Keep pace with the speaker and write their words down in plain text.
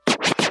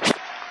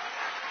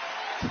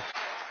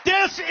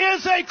This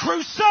is a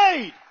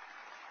crusade.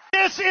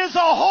 This is a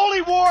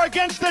holy war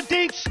against the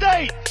deep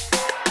state.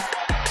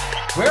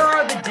 Where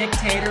are the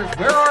dictators?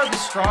 Where are the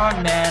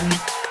strong men?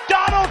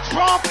 Donald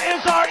Trump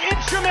is our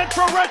instrument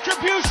for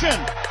retribution.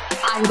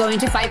 I'm going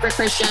to fight for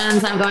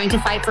Christians. I'm going to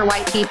fight for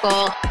white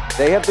people.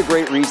 They have the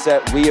Great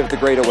Reset. We have the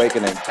Great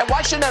Awakening. And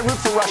why shouldn't I root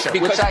for Russia?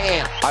 Because I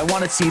am. I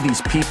want to see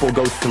these people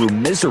go through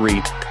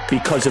misery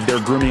because of their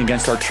grooming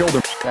against our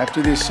children.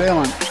 After the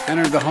assailant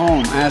entered the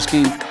home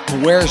asking,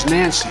 "Where's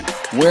Nancy?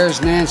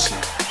 Where's Nancy?"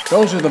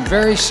 Those are the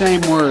very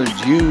same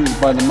words used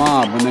by the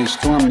mob when they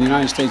stormed the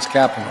United States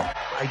Capitol.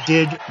 I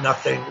did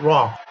nothing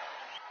wrong.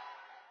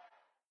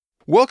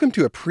 Welcome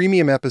to a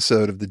premium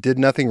episode of the Did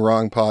Nothing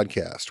Wrong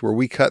podcast, where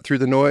we cut through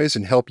the noise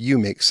and help you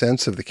make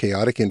sense of the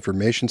chaotic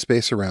information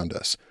space around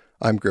us.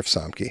 I'm Griff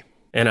Somke.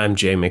 And I'm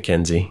Jay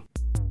McKenzie.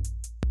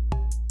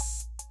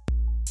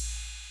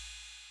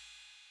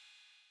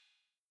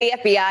 The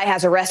FBI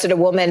has arrested a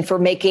woman for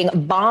making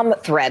bomb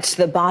threats to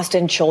the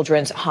Boston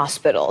Children's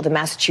Hospital. The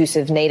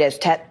Massachusetts native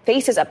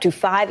faces up to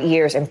 5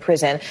 years in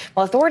prison,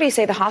 while authorities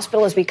say the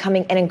hospital is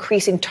becoming an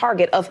increasing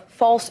target of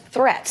false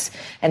threats.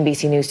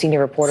 NBC News senior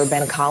reporter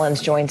Ben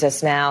Collins joins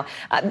us now.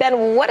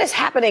 Ben, what is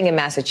happening in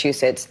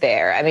Massachusetts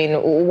there? I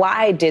mean,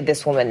 why did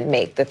this woman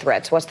make the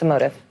threats? What's the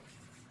motive?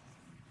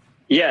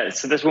 Yeah,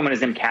 so this woman is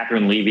named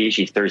Catherine Levy.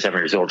 She's 37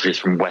 years old. She's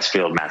from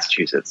Westfield,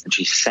 Massachusetts. And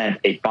she sent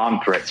a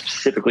bomb threat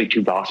specifically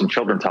to Boston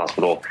Children's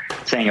Hospital,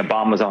 saying a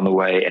bomb was on the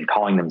way and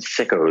calling them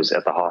sickos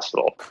at the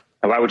hospital.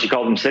 Now, why would she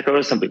call them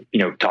sickos? Simply,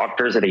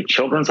 doctors at a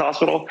children's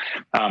hospital.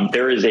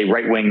 There is a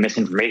right-wing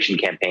misinformation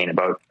campaign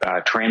about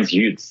trans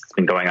youths that's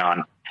been going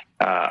on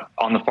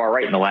the far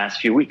right in the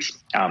last few weeks.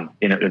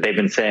 They've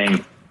been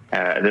saying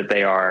that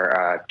they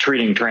are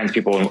treating trans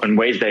people in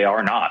ways they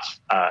are not,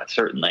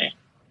 certainly.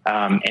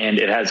 And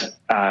it has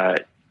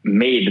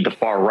made the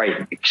far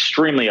right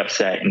extremely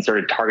upset and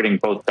started targeting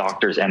both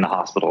doctors and the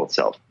hospital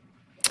itself.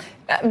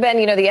 Ben,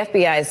 the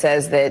FBI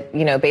says that,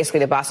 basically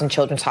the Boston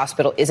Children's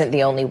Hospital isn't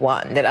the only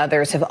one, that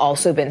others have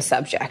also been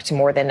subject to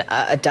more than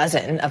a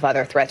dozen of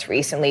other threats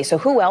recently. So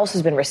who else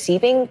has been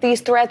receiving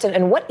these threats,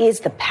 and what is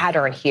the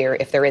pattern here,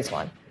 if there is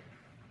one?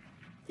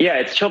 Yeah,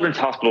 it's children's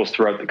hospitals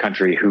throughout the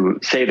country who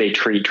say they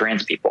treat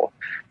trans people.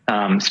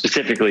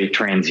 Specifically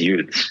trans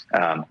youths.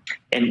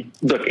 And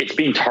look, it's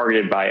being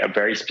targeted by a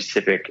very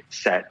specific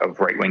set of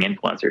right-wing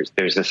influencers.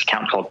 There's this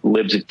account called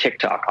Libs of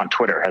TikTok on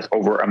Twitter, has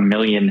over 1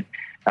 million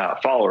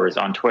followers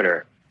on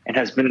Twitter, and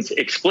has been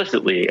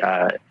explicitly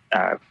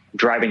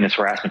driving this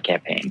harassment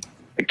campaign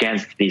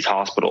against these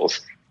hospitals.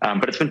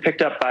 But it's been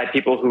picked up by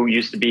people who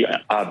used to be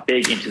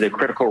big into the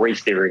critical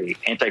race theory,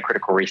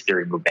 anti-critical race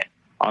theory movement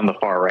on the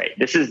far right.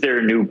 This is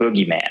their new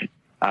boogeyman.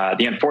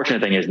 The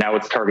unfortunate thing is now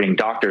it's targeting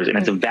doctors and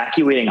it's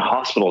evacuating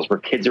hospitals where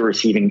kids are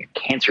receiving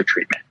cancer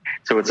treatment.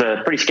 So it's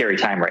a pretty scary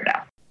time right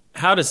now.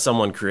 How does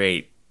someone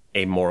create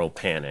a moral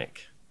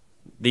panic?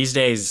 These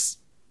days,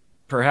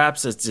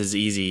 perhaps it's as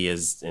easy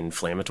as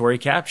inflammatory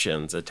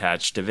captions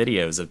attached to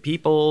videos of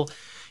people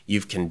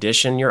you've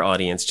conditioned your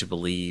audience to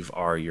believe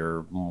are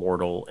your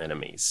mortal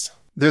enemies.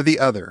 They're the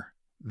other.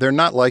 They're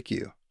not like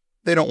you.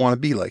 They don't want to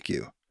be like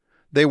you.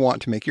 They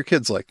want to make your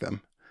kids like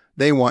them.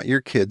 They want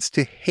your kids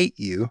to hate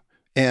you.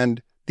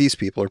 And these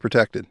people are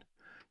protected.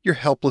 You're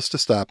helpless to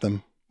stop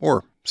them,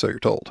 or so you're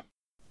told.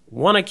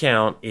 One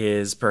account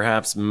is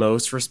perhaps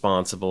most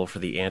responsible for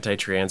the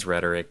anti-trans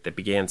rhetoric that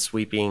began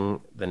sweeping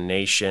the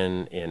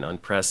nation in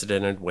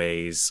unprecedented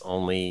ways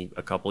only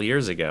a couple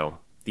years ago.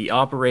 The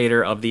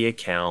operator of the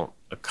account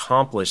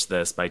accomplished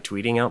this by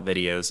tweeting out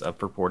videos of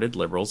purported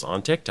liberals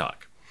on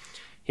TikTok.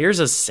 Here's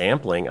a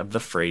sampling of the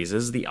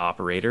phrases the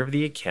operator of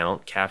the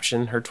account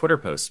captioned her Twitter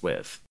post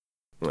with.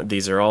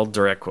 These are all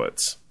direct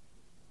quotes.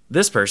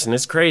 This person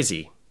is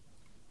crazy.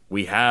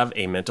 We have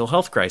a mental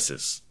health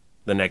crisis.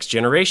 The next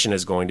generation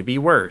is going to be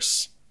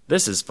worse.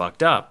 This is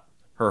fucked up.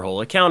 Her whole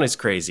account is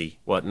crazy.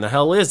 What in the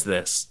hell is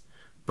this?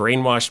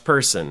 Brainwashed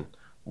person.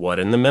 What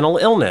in the mental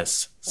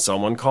illness?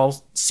 Someone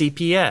call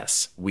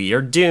CPS. We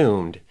are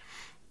doomed.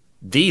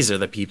 These are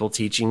the people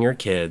teaching your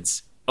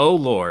kids. Oh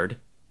Lord,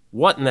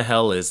 what in the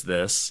hell is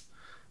this?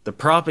 The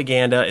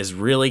propaganda is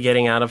really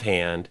getting out of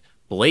hand.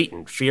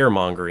 Blatant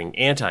fear-mongering,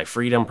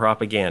 anti-freedom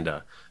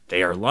propaganda.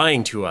 They are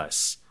lying to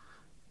us.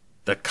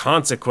 The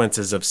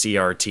consequences of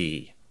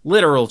CRT.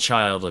 Literal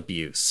child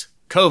abuse.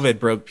 COVID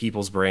broke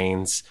people's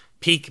brains.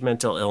 Peak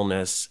mental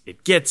illness.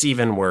 It gets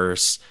even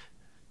worse.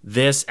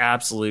 This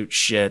absolute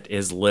shit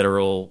is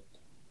literal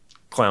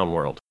clown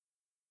world.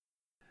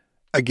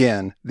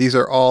 Again, these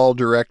are all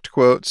direct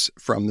quotes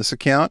from this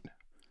account.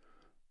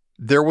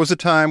 There was a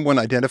time when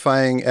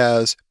identifying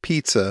as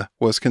pizza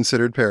was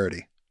considered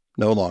parody.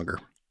 No longer.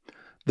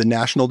 The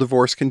national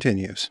divorce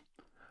continues.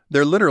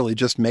 They're literally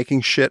just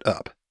making shit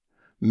up.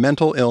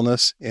 Mental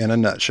illness in a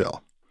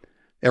nutshell.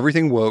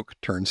 Everything woke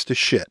turns to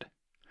shit.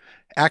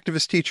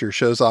 Activist teacher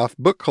shows off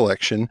book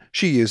collection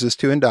she uses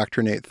to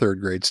indoctrinate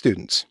third grade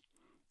students.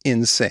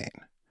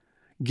 Insane.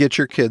 Get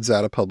your kids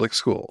out of public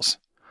schools.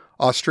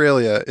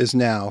 Australia is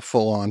now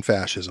full-on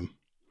fascism.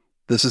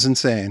 This is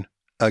insane.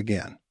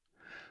 Again.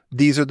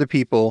 These are the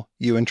people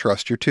you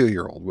entrust your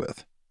 2-year-old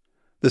with.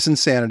 This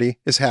insanity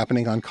is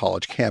happening on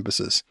college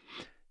campuses.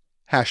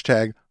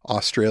 Hashtag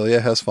Australia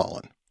has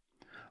fallen.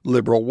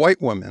 Liberal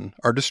white women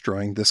are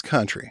destroying this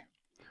country.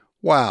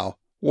 Wow,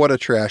 what a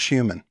trash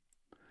human.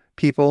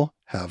 People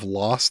have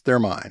lost their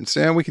minds,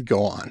 and we could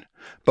go on,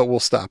 but we'll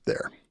stop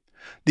there.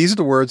 These are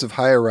the words of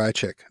Chaya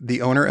Raichik,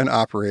 the owner and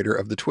operator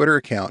of the Twitter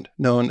account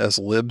known as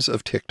Libs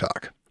of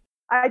TikTok.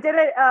 I did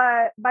it,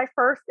 my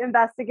first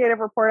investigative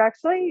report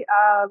actually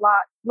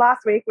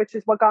last week, which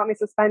is what got me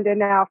suspended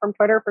now from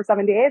Twitter for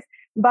 7 days.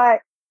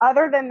 But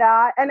other than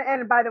that,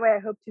 and by the way, I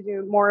hope to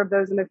do more of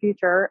those in the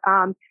future.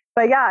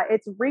 But yeah,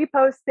 it's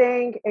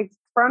reposting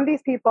from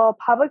these people,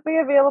 publicly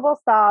available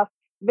stuff,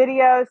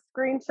 videos,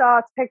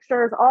 screenshots,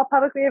 pictures, all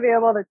publicly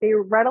available that they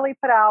readily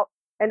put out.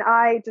 And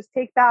I just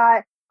take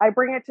that, I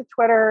bring it to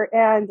Twitter,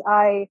 and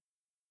I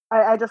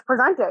just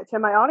present it to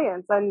my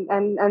audience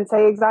and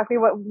say exactly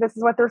this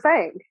is what they're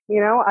saying.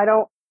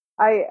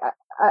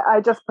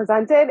 I just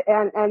present it,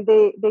 and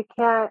they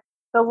can't,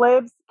 the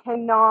libs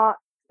cannot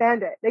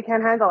stand it. They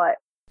can't handle it.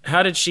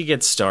 How did she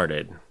get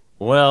started?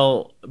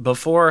 Well,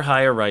 before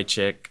Chaya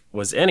Raichik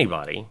was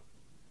anybody,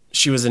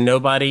 she was a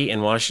nobody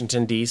in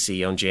Washington,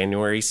 D.C. on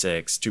January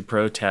 6th to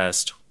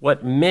protest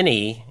what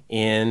many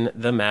in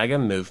the MAGA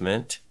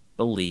movement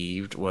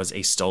believed was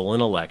a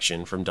stolen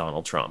election from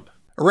Donald Trump.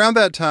 Around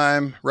that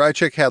time,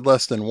 Raichik had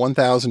less than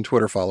 1,000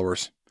 Twitter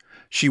followers.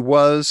 She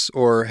was,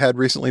 or had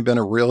recently been,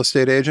 a real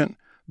estate agent,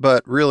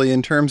 but really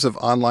in terms of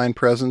online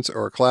presence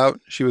or clout,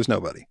 she was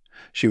nobody.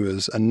 She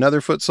was another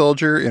foot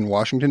soldier in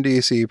Washington,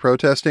 D.C.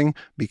 protesting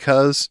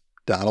because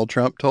Donald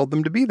Trump told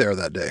them to be there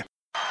that day.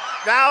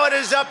 Now it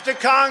is up to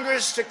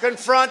Congress to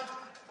confront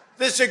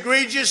this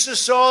egregious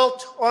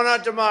assault on our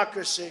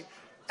democracy.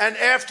 And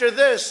after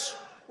this,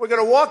 we're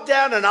going to walk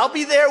down, and I'll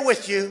be there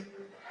with you.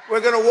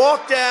 We're going to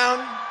walk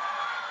down.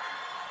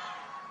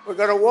 We're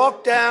going to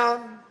walk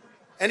down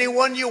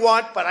anyone you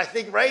want, but I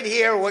think right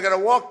here we're going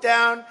to walk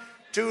down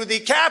to the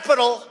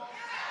Capitol,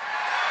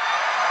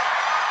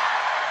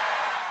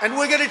 and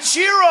we're going to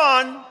cheer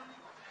on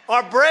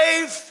our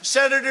brave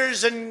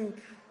senators and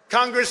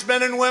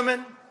congressmen and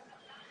women,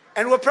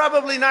 and we're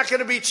probably not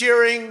going to be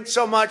cheering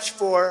so much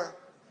for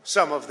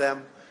some of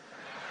them,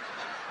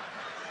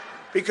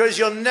 because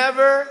you'll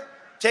never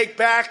take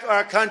back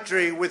our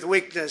country with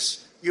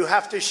weakness. You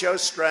have to show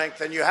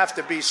strength, and you have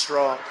to be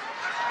strong.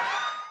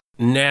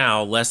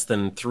 Now, less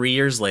than 3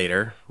 years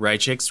later,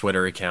 Raichik's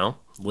Twitter account,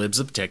 Libs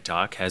of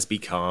TikTok, has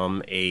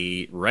become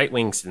a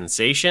right-wing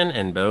sensation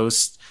and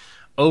boasts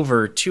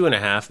over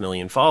 2.5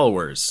 million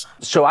followers.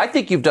 So I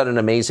think you've done an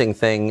amazing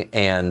thing,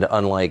 and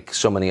unlike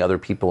so many other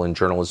people in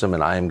journalism,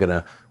 and I am going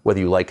to, whether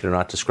you like it or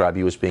not, describe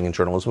you as being in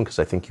journalism, because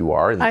I think you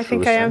are. I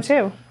think I am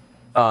too.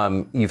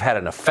 You've had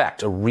an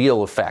effect, a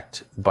real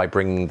effect, by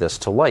bringing this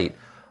to light.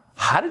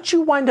 How did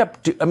you wind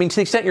up, to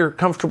the extent you're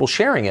comfortable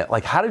sharing it,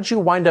 how did you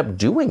wind up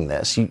doing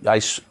this? I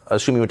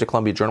assume you went to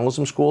Columbia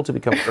Journalism School to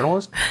become a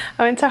journalist?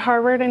 I went to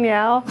Harvard and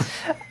Yale.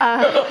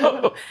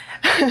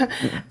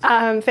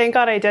 Thank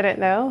God I didn't,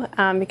 though,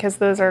 because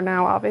those are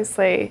now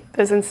obviously,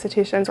 those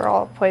institutions are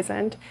all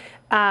poisoned.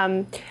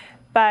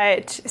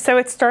 But so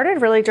it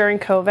started really during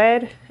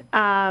COVID.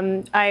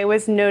 I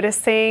was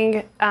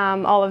noticing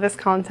all of this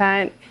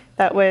content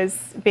that was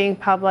being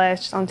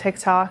published on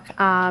TikTok,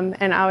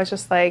 and I was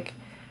just like,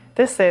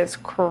 this is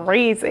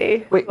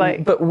crazy. Wait,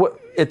 but what,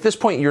 at this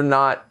point, you're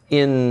not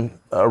in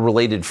a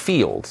related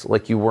field,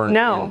 you weren't.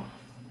 No.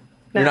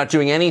 You're not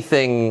doing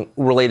anything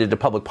related to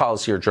public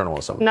policy or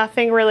journalism.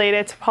 Nothing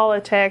related to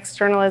politics,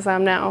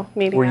 journalism, no.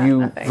 Media. Were you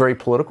nothing. Very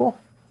political?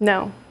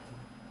 No.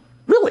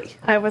 Really?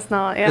 I was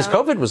not, yeah. Because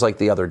COVID was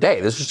the other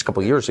day. This was just a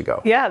couple of years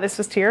ago. Yeah, this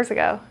was 2 years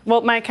ago.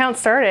 Well, my account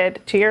started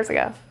 2 years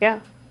ago, yeah.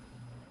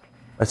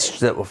 That's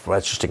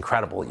just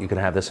incredible that you can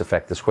have this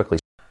effect this quickly.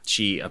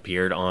 She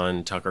appeared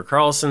on Tucker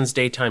Carlson's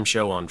daytime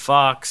show on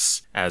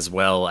Fox, as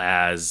well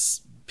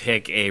as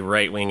pick a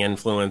right-wing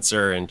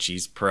influencer, and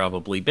she's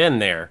probably been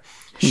there.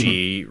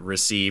 She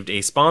received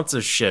a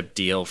sponsorship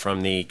deal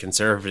from the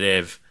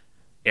conservative,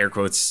 air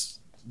quotes,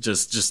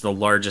 just the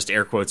largest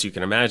air quotes you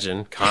can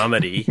imagine,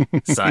 comedy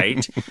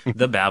site,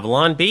 The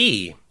Babylon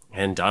Bee.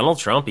 And Donald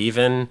Trump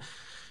even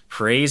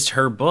praised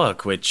her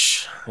book,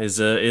 which is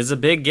a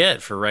big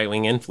get for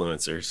right-wing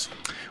influencers.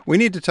 We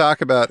need to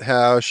talk about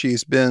how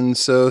she's been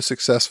so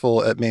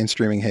successful at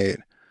mainstreaming hate.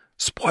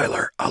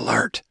 Spoiler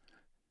alert.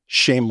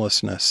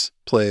 Shamelessness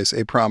plays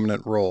a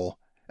prominent role.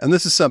 And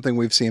this is something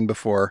we've seen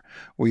before.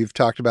 We've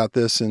talked about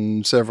this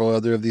in several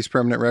other of these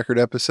permanent record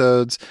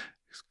episodes.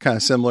 It's kind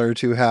of similar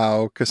to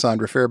how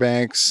Cassandra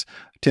Fairbanks,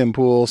 Tim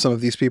Pool, some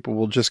of these people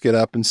will just get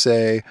up and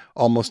say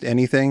almost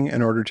anything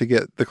in order to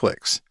get the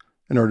clicks,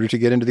 in order to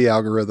get into the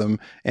algorithm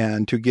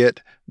and to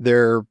get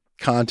their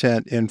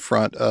content in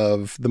front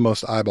of the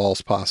most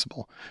eyeballs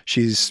possible.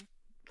 She's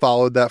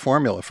followed that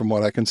formula from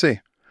what I can see.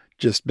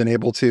 Just been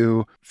able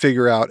to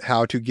figure out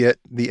how to get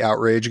the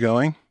outrage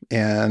going,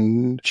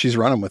 and she's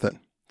running with it.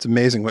 It's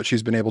amazing what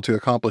she's been able to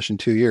accomplish in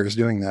 2 years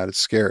doing that. It's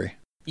scary.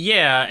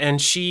 Yeah, and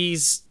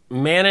she's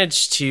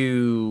managed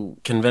to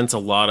convince a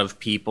lot of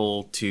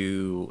people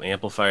to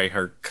amplify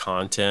her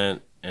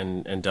content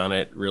and done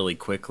it really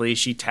quickly.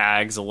 She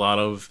tags a lot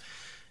of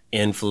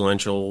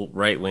influential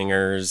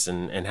right-wingers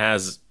and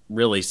has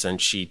really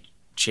since she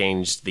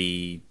changed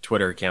the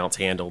Twitter account's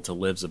handle to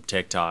Libs of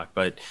TikTok.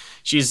 But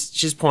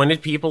she's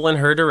pointed people in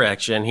her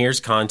direction. Here's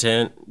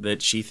content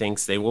that she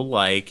thinks they will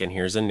like, and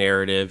here's a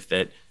narrative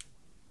that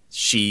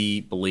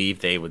she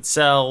believed they would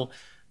sell.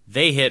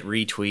 They hit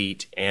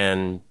retweet,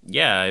 and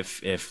yeah,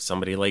 if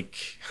somebody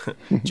like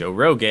Joe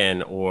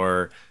Rogan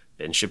or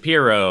Ben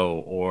Shapiro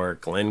or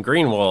Glenn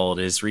Greenwald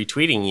is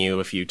retweeting you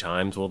a few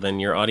times, well, then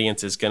your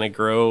audience is going to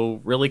grow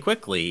really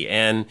quickly.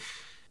 And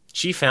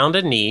she found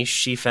a niche.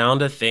 She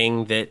found a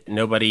thing that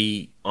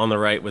nobody on the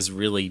right was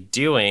really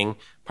doing,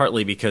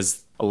 partly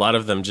because a lot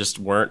of them just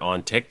weren't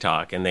on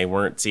TikTok and they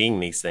weren't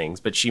seeing these things.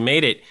 But she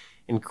made it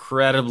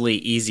incredibly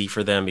easy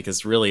for them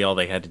because really all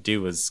they had to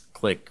do was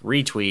click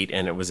retweet,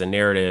 and it was a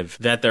narrative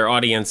that their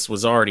audience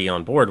was already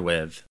on board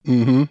with.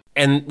 Mm-hmm.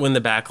 And when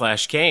the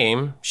backlash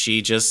came,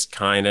 she just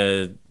kind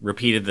of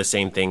repeated the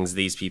same things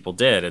these people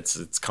did.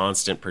 It's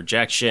constant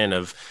projection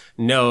of,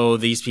 no,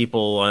 these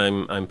people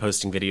I'm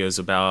posting videos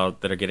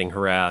about that are getting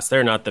harassed,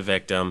 they're not the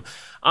victim.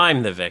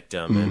 I'm the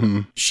victim. Mm-hmm.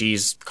 And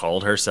she's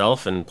called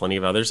herself, and plenty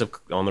of others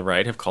on the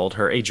right have called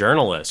her a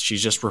journalist.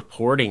 She's just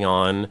reporting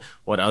on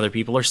what other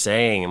people are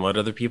saying and what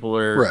other people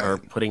are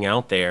putting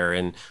out there.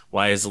 And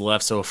why is the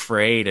left so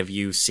afraid of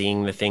you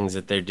seeing the things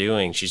that they're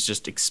doing? She's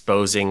just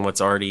exposing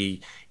what's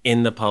already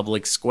in the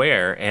public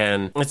square.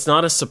 And it's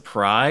not a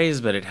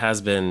surprise, but it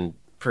has been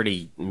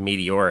pretty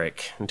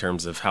meteoric in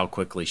terms of how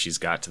quickly she's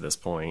got to this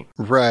point.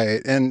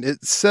 Right. And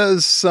it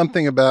says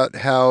something about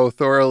how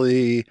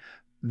thoroughly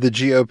the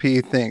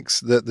GOP thinks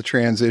that the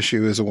trans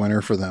issue is a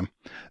winner for them.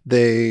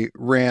 They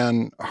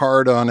ran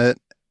hard on it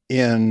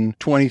in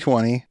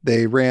 2020.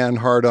 They ran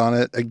hard on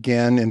it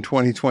again in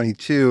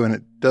 2022, and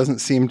it doesn't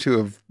seem to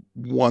have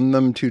won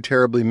them too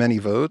terribly many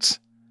votes.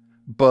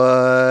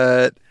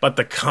 But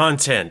the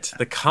content,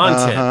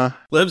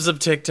 Libs of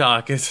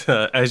TikTok is,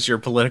 as your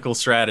political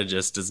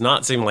strategist, does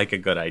not seem like a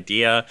good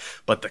idea,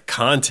 but the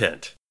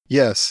content.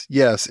 Yes.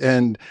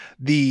 And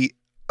the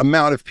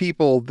amount of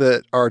people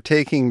that are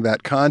taking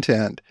that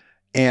content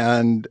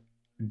and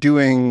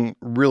doing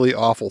really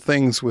awful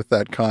things with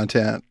that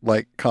content,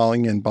 like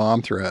calling in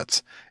bomb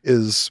threats,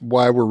 is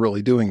why we're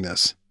really doing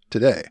this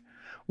today,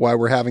 why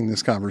we're having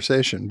this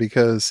conversation.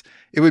 Because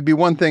it would be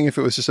one thing if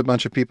it was just a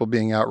bunch of people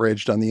being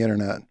outraged on the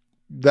internet.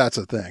 That's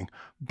a thing.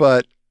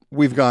 But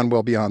we've gone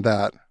well beyond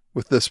that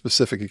with this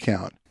specific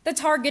account. The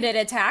targeted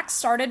attack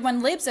started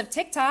when Libs of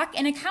TikTok,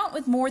 an account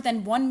with more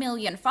than 1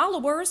 million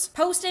followers,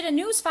 posted a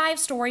News 5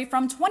 story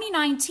from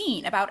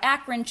 2019 about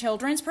Akron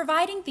Children's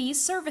providing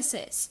these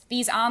services.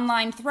 These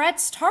online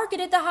threats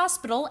targeted the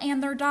hospital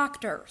and their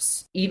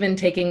doctors. Even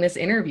taking this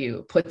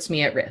interview puts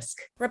me at risk.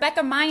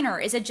 Rebecca Miner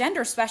is a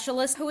gender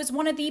specialist who is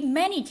one of the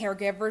many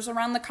caregivers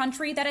around the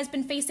country that has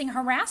been facing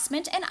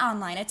harassment and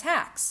online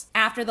attacks.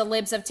 After the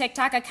Libs of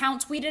TikTok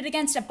account tweeted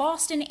against a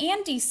Boston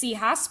and DC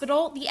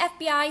hospital, the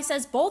FBI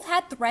says both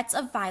had threats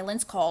of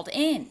violence called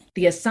in.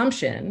 The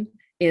assumption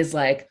is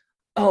like,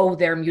 oh,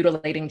 they're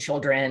mutilating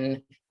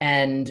children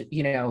and,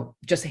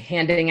 just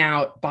handing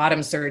out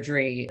bottom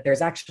surgery.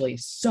 There's actually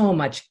so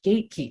much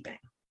gatekeeping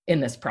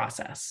in this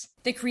process.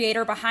 The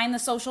creator behind the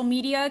social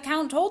media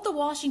account told the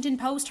Washington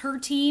Post her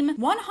team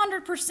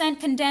 100%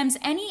 condemns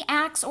any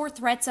acts or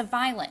threats of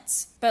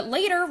violence, but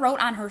later wrote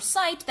on her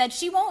site that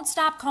she won't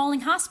stop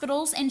calling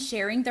hospitals and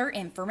sharing their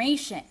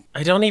information.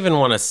 I don't even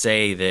want to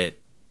say that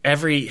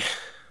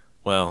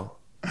well,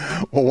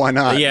 why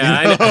not?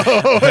 Yeah,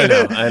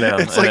 I know.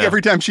 It's like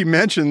every time she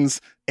mentions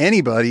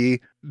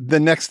anybody, the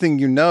next thing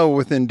you know,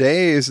 within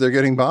days, they're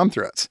getting bomb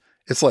threats.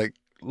 It's like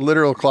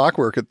literal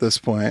clockwork at this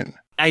point.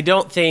 I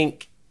don't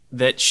think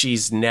that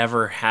she's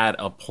never had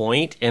a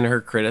point in her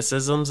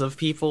criticisms of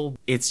people.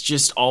 It's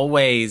just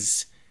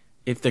always,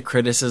 if the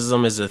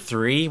criticism is a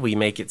 3, we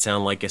make it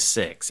sound like a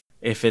 6.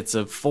 If it's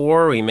a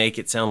 4, we make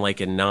it sound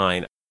like a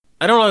 9.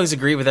 I don't always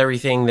agree with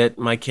everything that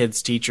my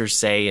kids' teachers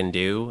say and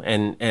do,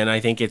 and I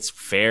think it's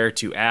fair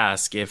to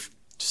ask if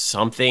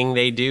something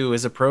they do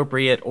is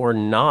appropriate or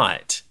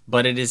not.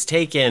 But it is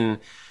taken,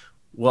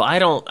 well, I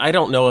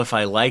don't know if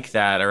I like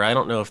that, or I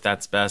don't know if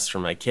that's best for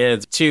my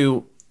kids.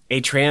 To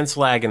a trans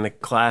flag in the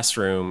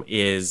classroom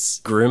is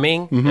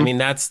grooming. Mm-hmm. I mean,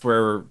 that's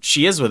where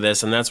she is with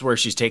this, and that's where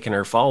she's taken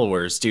her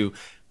followers to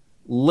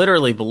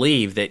literally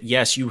believe that,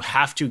 yes, you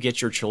have to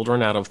get your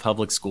children out of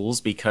public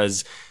schools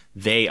because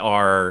they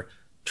are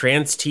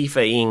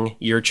trans-tifaing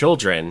your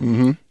children,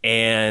 mm-hmm.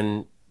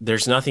 and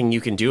there's nothing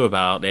you can do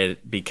about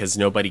it because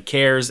nobody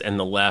cares, and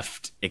the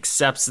left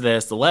accepts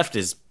this. The left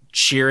is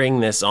cheering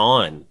this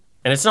on,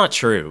 and it's not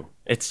true.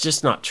 It's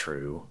just not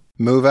true.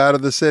 Move out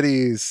of the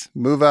cities.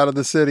 Move out of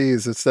the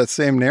cities. It's that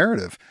same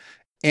narrative.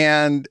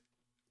 And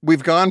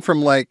we've gone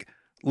from like,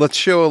 let's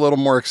show a little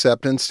more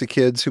acceptance to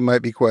kids who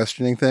might be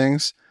questioning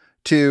things,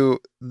 to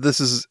this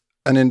is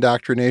an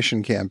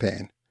indoctrination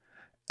campaign.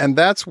 And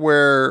that's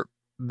where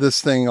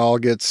this thing all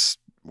gets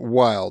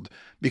wild,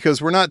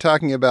 because we're not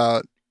talking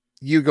about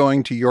you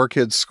going to your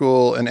kid's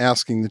school and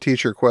asking the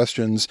teacher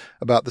questions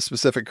about the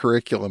specific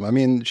curriculum. I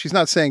mean, she's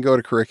not saying go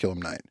to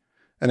curriculum night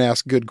and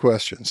ask good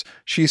questions.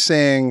 She's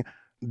saying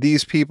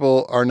these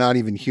people are not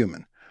even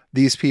human.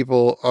 These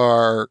people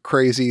are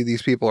crazy.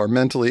 These people are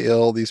mentally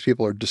ill. These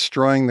people are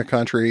destroying the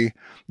country.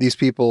 These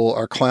people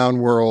are clown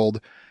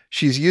world.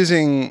 She's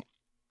using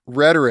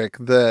rhetoric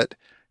that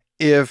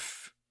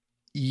if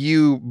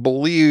you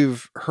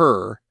believe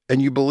her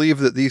and you believe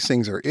that these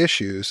things are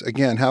issues,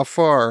 again, how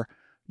far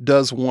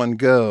does one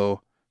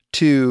go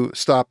to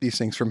stop these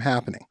things from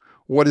happening?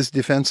 What is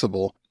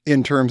defensible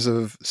in terms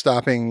of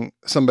stopping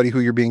somebody who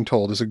you're being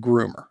told is a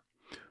groomer?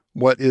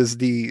 What is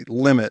the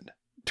limit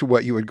to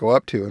what you would go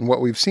up to? And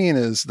what we've seen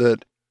is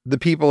that the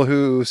people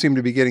who seem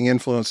to be getting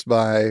influenced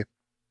by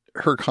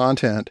her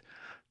content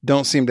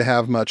don't seem to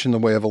have much in the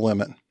way of a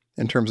limit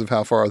in terms of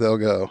how far they'll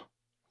go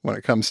when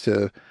it comes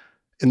to,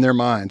 in their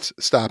minds,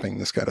 stopping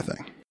this kind of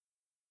thing.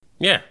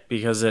 Yeah,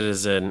 because it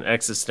is an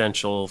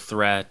existential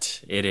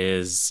threat. It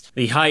is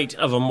the height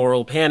of a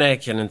moral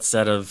panic, and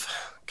instead of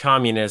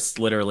communists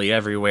literally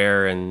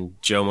everywhere and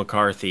Joe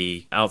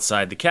McCarthy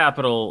outside the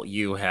Capitol,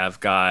 you have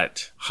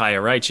got Chaya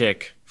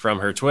Raichik from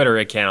her Twitter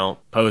account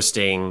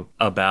posting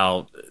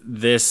about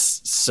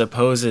this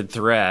supposed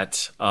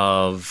threat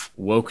of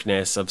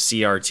wokeness, of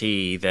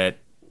CRT, that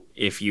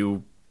if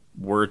you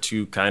were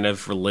to kind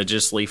of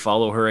religiously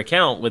follow her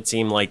account, would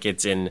seem like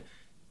it's in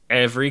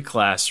every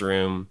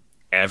classroom,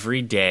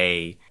 every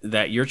day,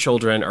 that your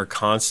children are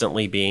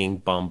constantly being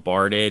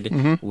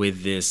bombarded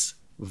with this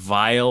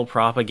vile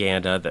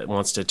propaganda that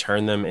wants to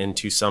turn them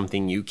into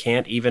something you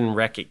can't even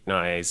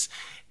recognize.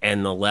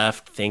 And the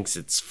left thinks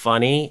it's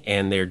funny,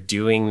 and they're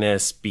doing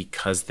this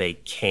because they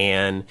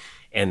can,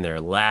 and they're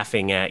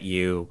laughing at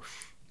you.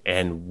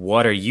 And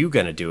what are you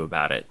going to do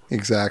about it?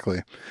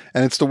 Exactly.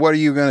 And it's the what are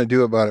you going to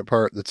do about it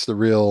part that's the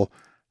real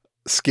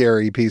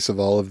scary piece of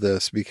all of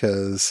this,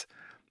 because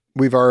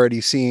we've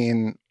already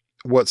seen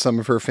what some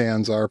of her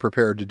fans are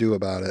prepared to do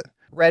about it.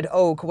 Red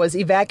Oak was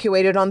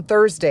evacuated on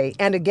Thursday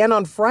and again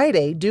on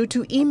Friday due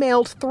to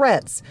emailed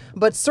threats.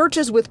 But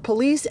searches with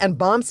police and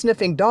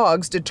bomb-sniffing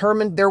dogs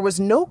determined there was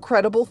no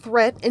credible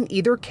threat in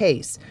either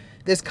case.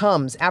 This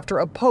comes after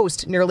a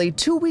post nearly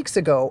 2 weeks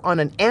ago on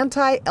an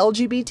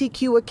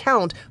anti-LGBTQ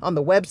account on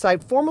the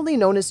website formerly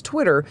known as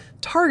Twitter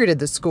targeted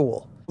the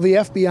school. The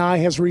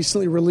FBI has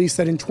recently released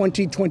that in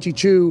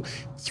 2022,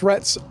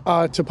 threats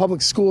to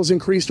public schools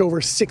increased over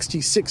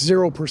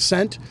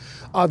 66%.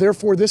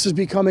 Therefore, this is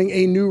becoming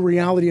a new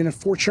reality, an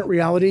unfortunate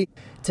reality.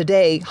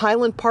 Today,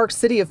 Highland Park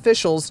city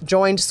officials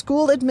joined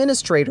school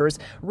administrators,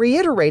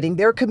 reiterating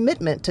their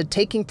commitment to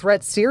taking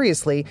threats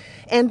seriously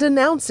and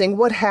denouncing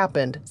what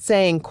happened,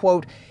 saying,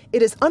 quote,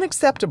 "It is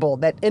unacceptable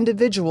that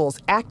individuals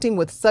acting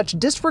with such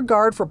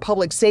disregard for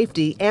public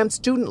safety and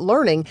student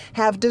learning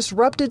have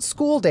disrupted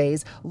school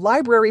days,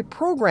 library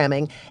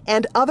programming,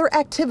 and other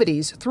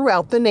activities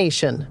throughout the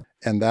nation."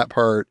 And that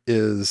part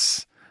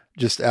is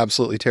just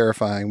absolutely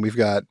terrifying. We've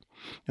got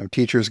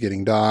teachers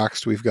getting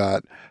doxxed. We've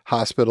got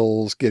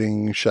hospitals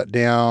getting shut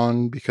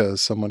down because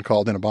someone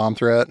called in a bomb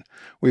threat.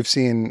 We've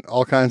seen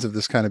all kinds of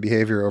this kind of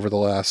behavior over the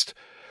last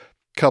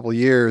couple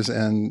years,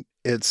 and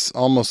it's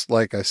almost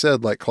like I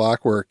said, like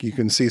clockwork. You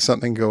can see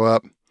something go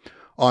up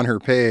on her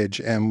page,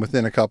 and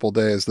within a couple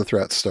days, the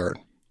threats start.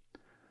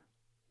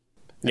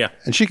 Yeah.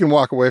 And she can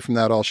walk away from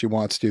that all she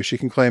wants to. She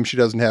can claim she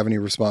doesn't have any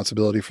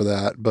responsibility for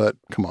that, but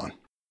come on.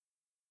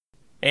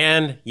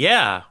 And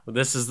yeah,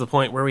 this is the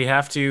point where we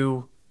have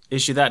to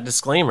issue that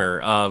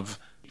disclaimer of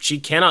she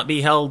cannot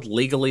be held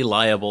legally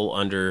liable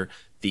under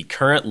the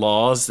current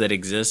laws that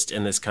exist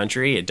in this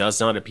country. It does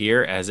not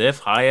appear as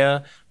if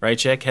Chaya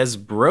Raichik has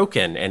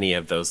broken any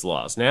of those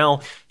laws. Now,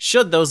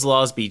 should those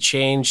laws be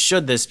changed?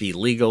 Should this be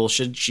legal?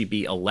 Should she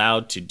be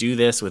allowed to do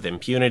this with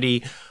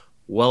impunity?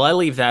 Well, I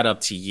leave that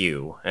up to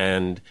you,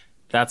 and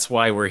that's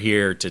why we're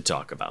here to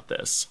talk about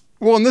this.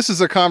 Well, and this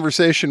is a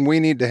conversation we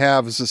need to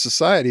have as a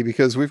society,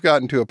 because we've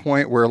gotten to a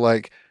point where,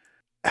 like,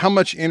 how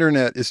much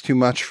internet is too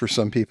much for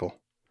some people?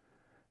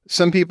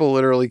 Some people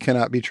literally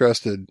cannot be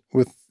trusted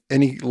with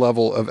any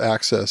level of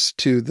access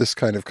to this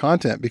kind of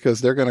content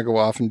because they're going to go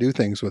off and do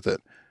things with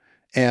it.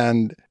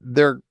 And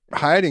they're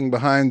hiding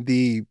behind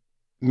the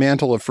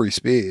mantle of free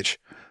speech.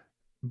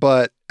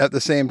 But at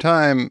the same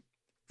time,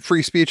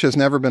 free speech has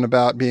never been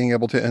about being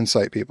able to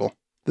incite people.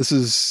 This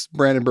is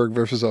Brandenburg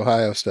versus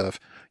Ohio stuff.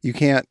 You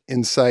can't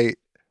incite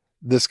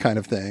this kind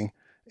of thing.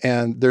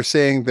 And they're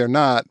saying they're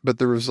not, but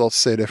the results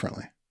say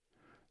differently.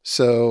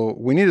 So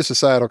we need a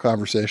societal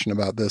conversation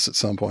about this at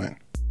some point.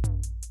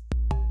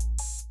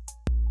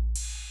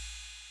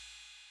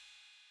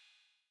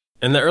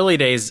 In the early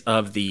days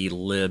of the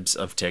Libs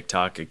of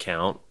TikTok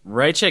account,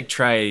 Raichik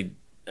tried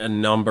a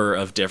number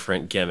of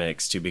different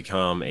gimmicks to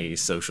become a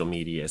social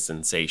media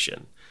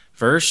sensation.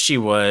 First, she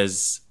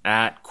was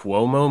at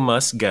Cuomo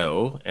Must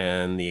Go,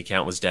 and the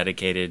account was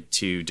dedicated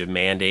to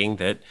demanding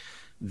that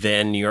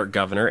then New York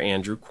Governor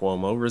Andrew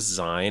Cuomo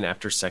resign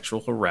after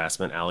sexual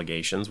harassment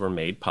allegations were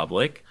made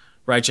public.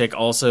 Raichik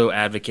also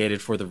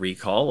advocated for the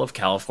recall of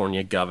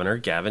California Governor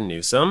Gavin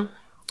Newsom.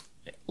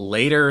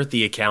 Later,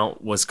 the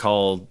account was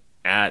called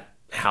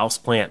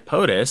 @Houseplant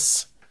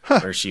POTUS,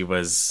 where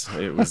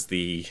it was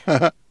the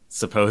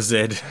supposed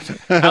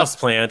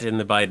houseplant in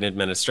the Biden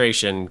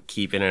administration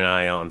keeping an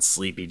eye on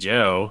Sleepy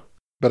Joe.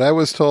 But I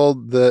was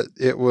told that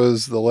it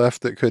was the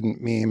left that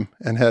couldn't meme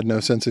and had no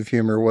sense of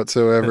humor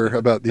whatsoever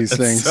about these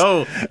things.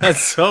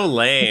 That's so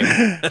lame.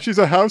 She's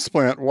a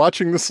houseplant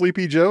watching the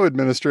Sleepy Joe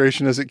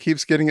administration as it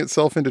keeps getting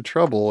itself into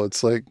trouble.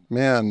 It's like,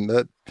 man,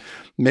 that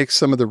makes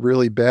some of the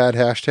really bad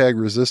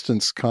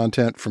 #resistance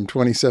content from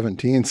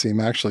 2017 seem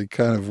actually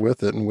kind of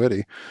with it and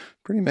witty.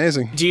 Pretty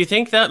amazing. Do you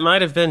think that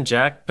might have been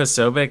Jack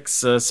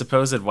Posobiec's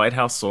supposed White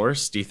House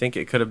source? Do you think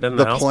it could have been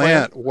the house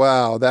plant?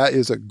 Wow, that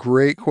is a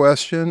great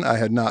question. I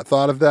had not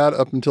thought of that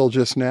up until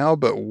just now,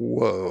 but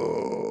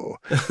whoa.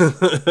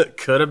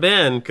 Could have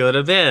been.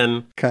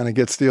 Kind of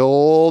gets the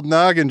old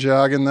noggin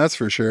jogging, that's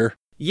for sure.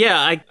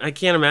 Yeah, I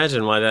can't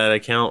imagine why that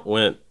account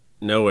went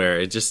nowhere.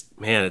 It just,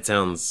 man, it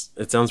sounds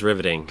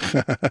riveting.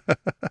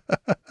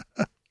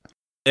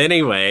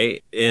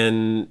 Anyway,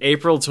 in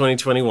April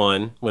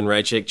 2021, when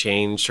Raichik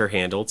changed her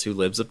handle to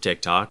Libs of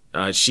TikTok,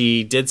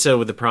 she did so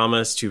with the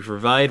promise to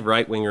provide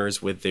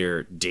right-wingers with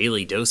their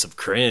daily dose of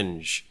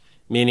cringe,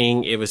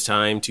 meaning it was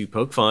time to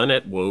poke fun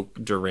at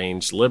woke,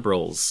 deranged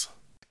liberals.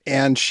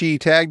 And she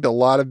tagged a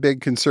lot of big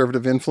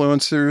conservative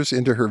influencers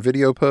into her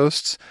video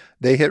posts.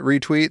 They hit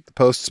retweet, the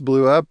posts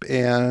blew up,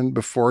 and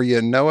before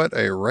you know it,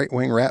 a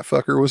right-wing rat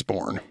fucker was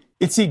born.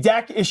 It's the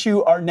exact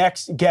issue our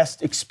next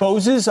guest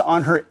exposes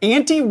on her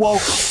anti-woke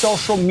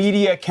social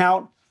media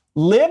account,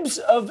 Libs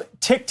of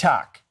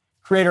TikTok.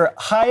 Creator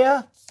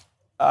Chaya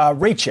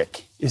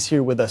Raichik is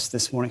here with us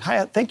this morning.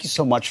 Chaya, thank you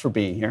so much for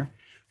being here.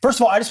 First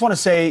of all, I just want to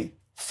say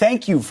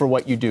thank you for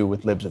what you do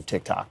with Libs of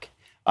TikTok.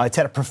 It's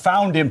had a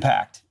profound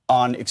impact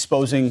on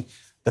exposing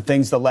the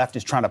things the left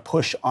is trying to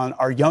push on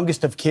our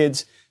youngest of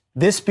kids,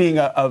 this being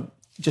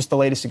just the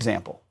latest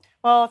example.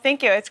 Well,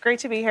 thank you. It's great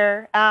to be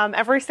here.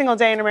 Every single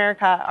day in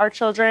America, our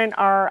children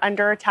are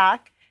under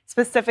attack,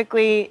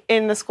 specifically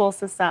in the school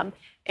system.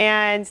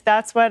 And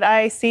that's what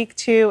I seek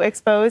to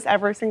expose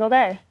every single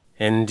day.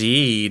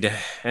 Indeed.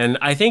 And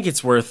I think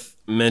it's worth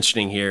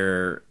mentioning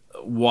here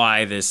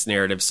why this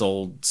narrative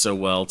sold so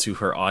well to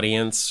her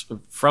audience.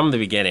 From the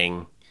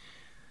beginning,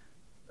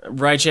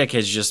 Raichik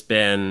has just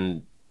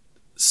been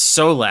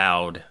so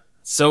loud,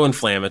 so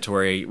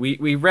inflammatory.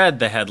 We read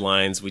the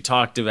headlines. We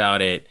talked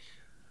about it.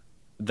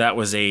 That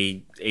was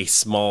a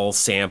small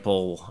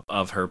sample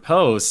of her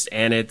post,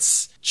 and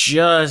it's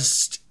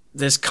just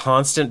this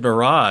constant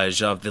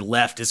barrage of the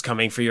left is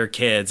coming for your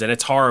kids, and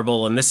it's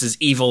horrible, and this is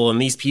evil,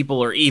 and these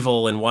people are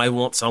evil, and why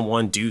won't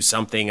someone do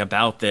something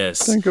about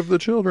this? Think of the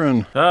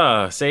children.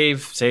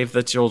 Save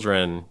the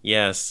children,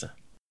 yes.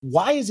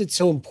 Why is it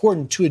so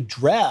important to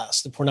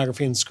address the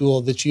pornography in school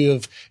that you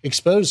have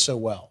exposed so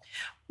well?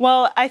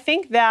 Well, I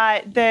think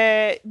that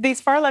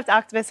these far-left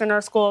activists in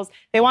our schools,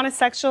 they want to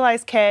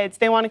sexualize kids.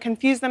 They want to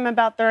confuse them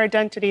about their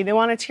identity. They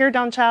want to tear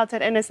down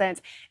childhood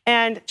innocence.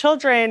 And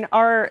children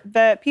are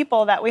the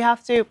people that we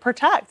have to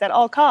protect at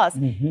all costs.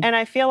 Mm-hmm. And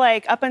I feel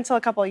like up until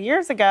a couple of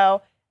years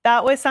ago,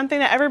 that was something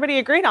that everybody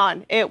agreed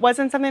on. It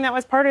wasn't something that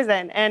was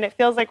partisan. And it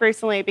feels like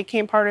recently it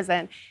became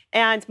partisan.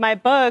 And my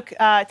book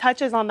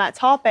touches on that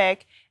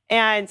topic.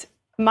 And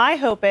my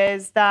hope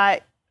is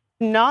that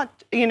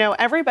not,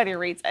 everybody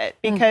reads it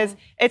because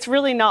it's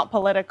really not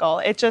political.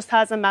 It just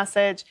has a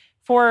message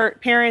for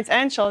parents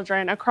and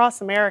children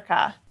across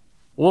America.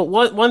 Well,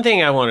 one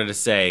thing I wanted to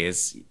say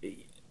is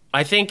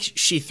I think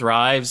she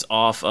thrives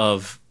off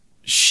of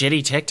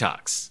shitty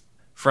TikToks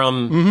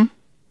from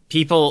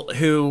people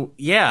who,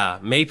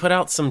 may put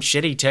out some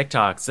shitty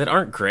TikToks that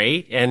aren't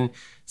great. And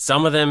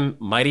some of them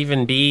might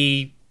even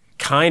be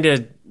kind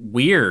of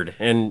weird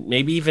and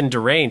maybe even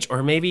deranged.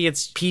 Or maybe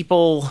it's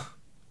people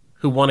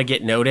who want to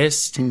get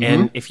noticed. Mm-hmm.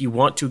 And if you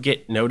want to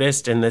get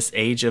noticed in this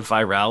age of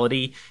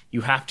virality,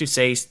 you have to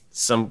say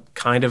some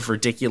kind of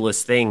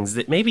ridiculous things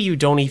that maybe you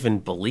don't even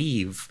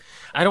believe.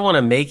 I don't want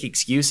to make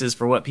excuses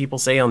for what people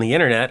say on the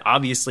internet.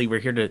 Obviously,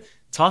 we're here to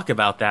talk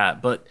about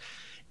that. But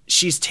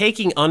she's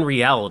taking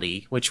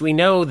unreality, which we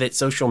know that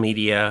social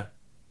media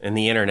and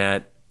the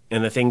internet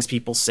and the things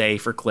people say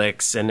for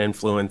clicks and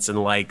influence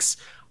and likes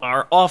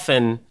are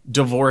often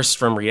divorced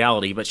from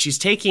reality. But she's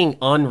taking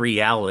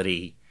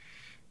unreality,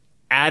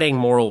 adding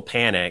moral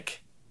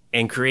panic,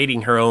 and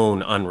creating her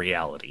own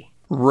unreality.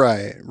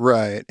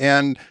 Right.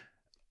 And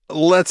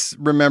let's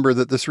remember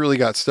that this really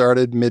got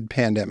started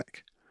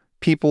mid-pandemic.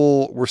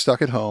 People were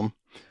stuck at home.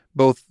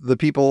 Both the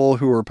people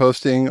who were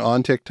posting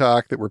on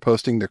TikTok that were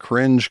posting the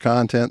cringe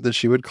content that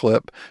she would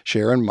clip,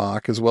 share, and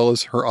mock, as well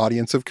as her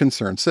audience of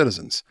concerned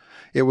citizens.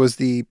 It was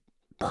the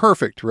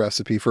perfect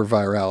recipe for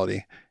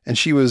virality. And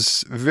she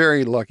was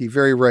very lucky,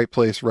 very right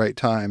place, right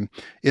time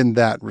in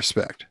that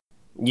respect.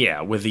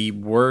 Yeah, with the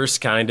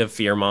worst kind of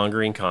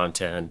fear-mongering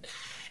content.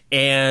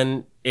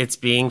 And it's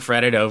being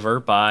fretted over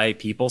by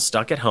people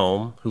stuck at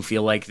home who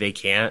feel like they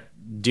can't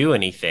do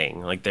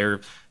anything. Like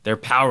they're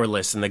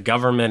powerless and the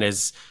government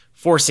is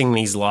forcing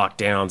these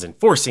lockdowns and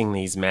forcing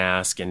these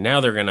masks, and now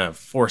they're going to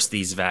force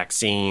these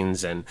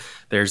vaccines, and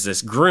there's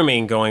this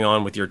grooming going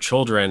on with your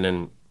children.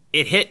 And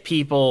it hit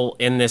people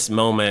in this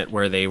moment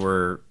where they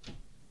were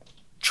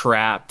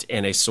trapped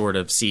in a sort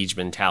of siege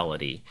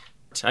mentality.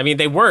 I mean,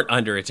 they weren't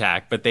under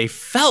attack, but they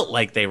felt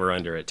like they were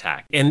under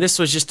attack. And this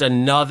was just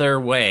another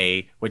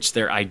way which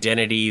their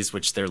identities,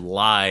 which their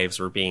lives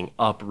were being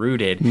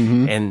uprooted.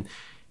 Mm-hmm. And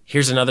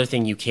here's another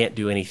thing you can't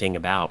do anything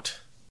about.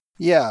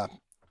 Yeah.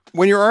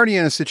 When you're already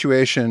in a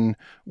situation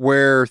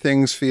where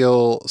things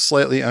feel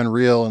slightly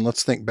unreal, and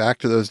let's think back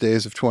to those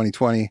days of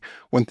 2020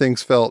 when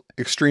things felt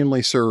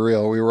extremely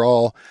surreal. We were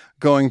all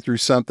going through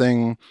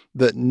something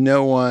that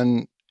no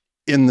one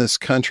in this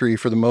country,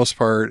 for the most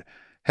part,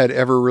 had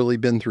ever really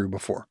been through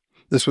before.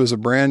 This was a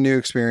brand new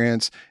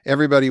experience.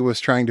 Everybody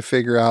was trying to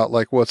figure out,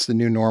 like, what's the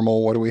new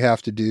normal? What do we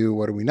have to do?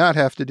 What do we not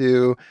have to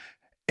do?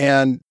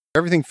 And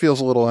everything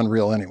feels a little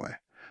unreal anyway.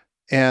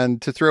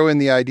 And to throw in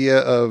the idea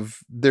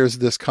of there's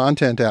this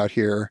content out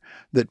here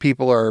that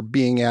people are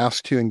being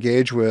asked to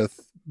engage with,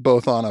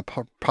 both on a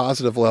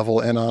positive level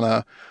and on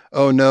a,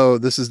 oh no,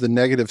 this is the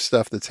negative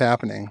stuff that's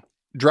happening.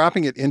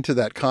 Dropping it into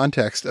that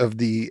context of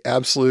the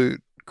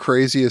absolute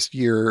craziest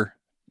year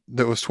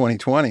that was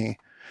 2020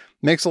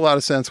 makes a lot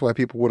of sense why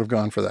people would have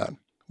gone for that,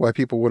 why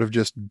people would have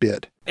just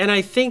bid. And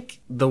I think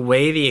the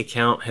way the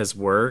account has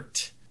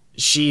worked,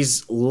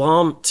 she's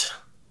lumped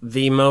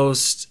the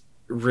most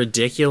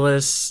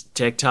ridiculous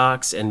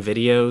TikToks and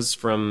videos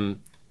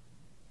from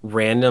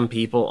random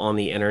people on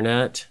the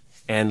internet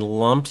and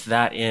lumped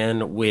that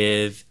in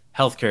with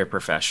healthcare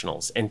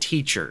professionals and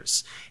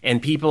teachers and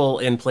people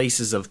in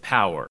places of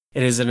power.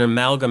 It is an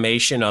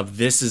amalgamation of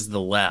this is the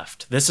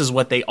left. This is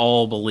what they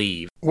all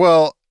believe.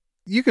 Well,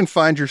 you can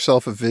find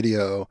yourself a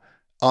video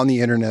on the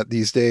internet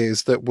these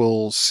days that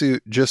will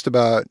suit just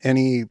about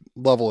any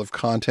level of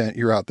content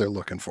you're out there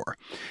looking for.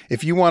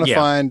 If you want to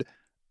find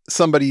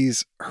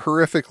somebody's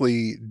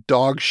horrifically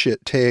dog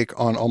shit take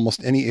on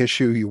almost any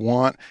issue you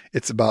want,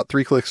 it's about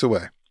 3 clicks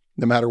away,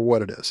 no matter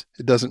what it is.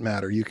 It doesn't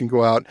matter. You can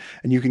go out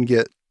and you can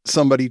get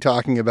somebody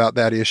talking about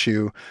that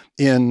issue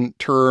in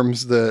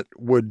terms that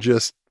would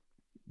just,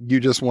 you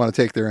just want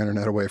to take their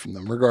internet away from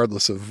them,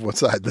 regardless of what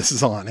side this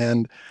is on.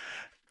 And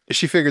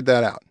she figured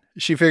that out.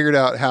 She figured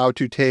out how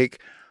to take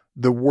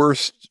the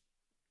worst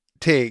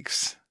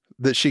takes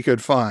that she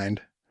could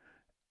find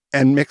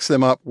and mix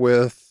them up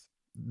with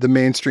the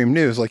mainstream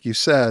news, like you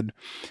said,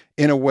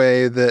 in a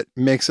way that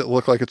makes it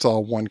look like it's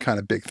all one kind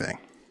of big thing.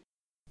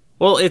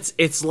 Well,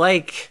 it's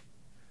like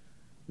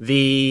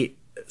the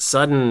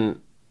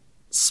sudden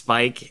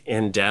spike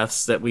in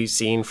deaths that we've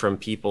seen from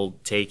people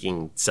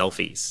taking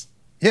selfies.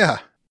 Yeah.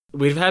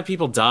 We've had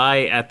people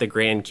die at the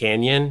Grand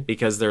Canyon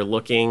because they're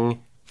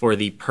looking for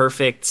the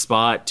perfect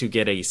spot to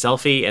get a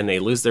selfie and they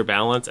lose their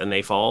balance and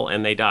they fall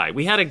and they die.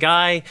 We had a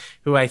guy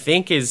who I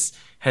think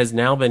has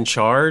now been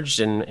charged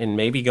and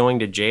maybe going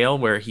to jail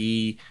where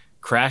he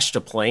crashed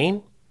a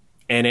plane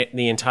and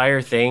the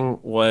entire thing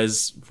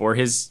was for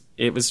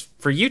it was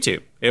for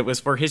YouTube. It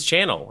was for his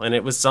channel and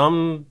it was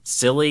some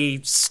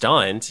silly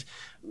stunt.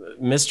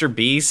 Mr.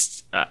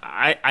 Beast,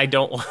 I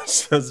don't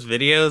watch those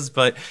videos,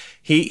 but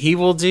he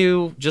will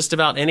do just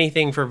about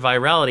anything for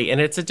virality, and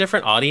it's a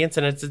different audience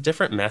and it's a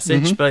different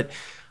message, Mm-hmm. but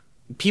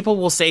people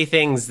will say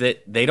things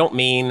that they don't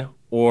mean,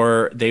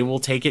 or they will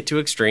take it to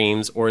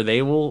extremes, or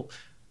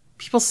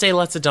people say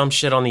lots of dumb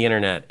shit on the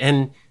internet.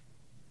 And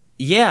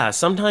yeah,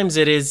 sometimes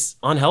it is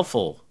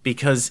unhelpful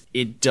because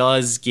it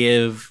does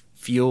give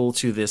fuel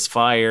to this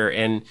fire,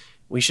 and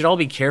we should all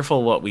be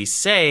careful what we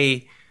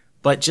say.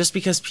 But just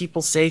because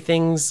people say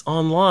things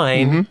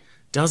online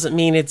doesn't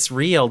mean it's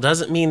real,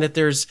 doesn't mean that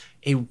there's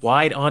a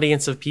wide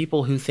audience of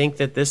people who think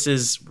that this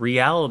is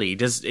reality.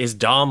 Is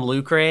Dom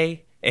Lucre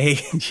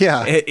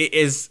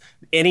is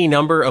any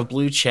number of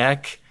blue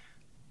check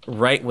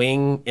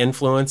right-wing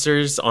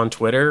influencers on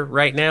Twitter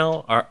right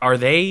now? Are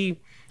they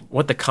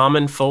what the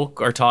common folk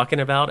are talking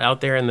about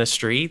out there in the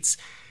streets?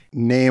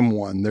 Name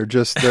one.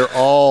 They're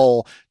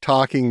all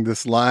talking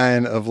this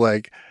line of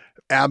like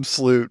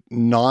absolute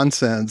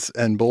nonsense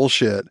and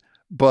bullshit,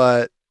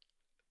 but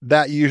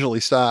that usually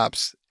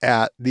stops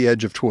at the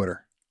edge of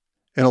Twitter.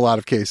 In a lot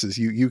of cases,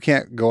 you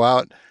can't go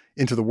out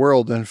into the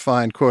world and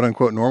find quote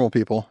unquote normal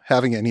people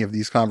having any of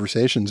these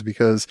conversations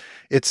because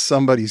it's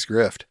somebody's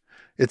grift.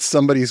 It's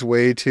somebody's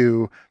way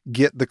to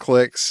get the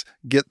clicks,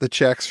 get the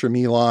checks from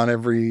Elon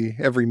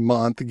every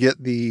month,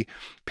 get the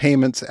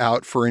payments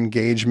out for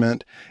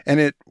engagement. And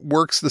it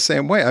works the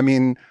same way. I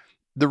mean,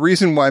 the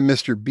reason why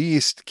Mr.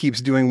 Beast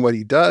keeps doing what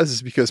he does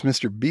is because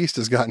Mr. Beast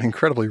has gotten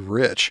incredibly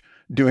rich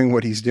doing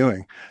what he's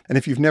doing. And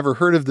if you've never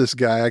heard of this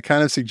guy, I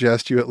kind of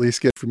suggest you at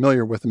least get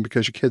familiar with him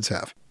because your kids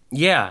have.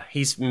 Yeah,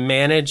 he's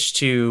managed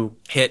to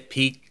hit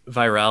peak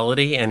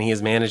virality, and he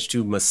has managed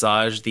to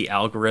massage the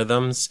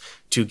algorithms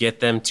to get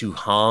them to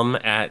hum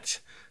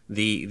at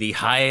the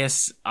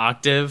highest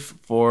octave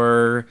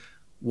for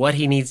what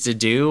he needs to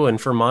do and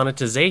for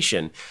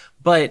monetization.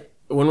 But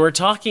when we're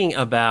talking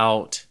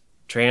about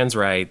trans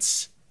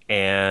rights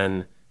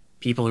and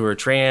people who are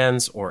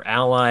trans or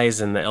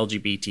allies in the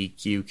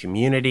LGBTQ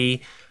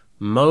community.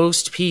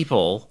 Most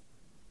people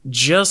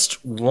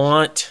just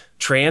want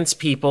trans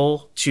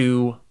people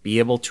to be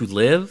able to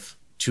live,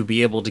 to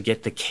be able to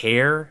get the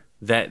care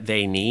that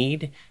they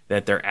need,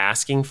 that they're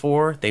asking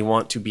for. They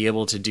want to be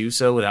able to do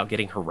so without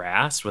getting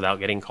harassed, without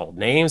getting called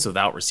names,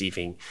 without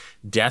receiving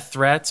death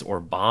threats or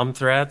bomb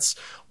threats,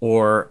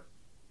 or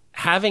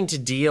having to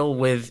deal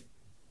with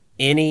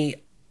any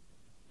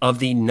of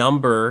the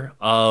number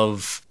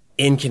of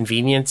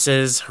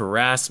inconveniences,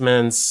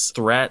 harassments,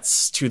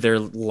 threats to their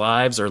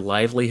lives or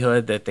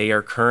livelihood that they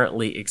are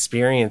currently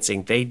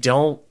experiencing.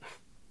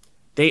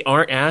 They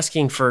aren't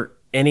asking for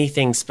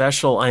anything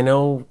special. I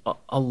know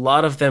a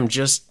lot of them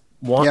just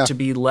want to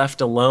be left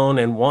alone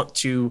and want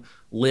to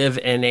live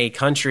in a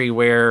country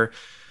where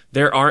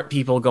there aren't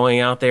people going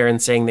out there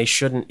and saying they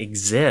shouldn't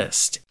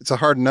exist. It's a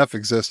hard enough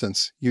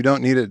existence. You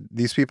don't need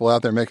these people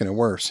out there making it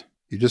worse.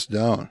 You just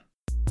don't.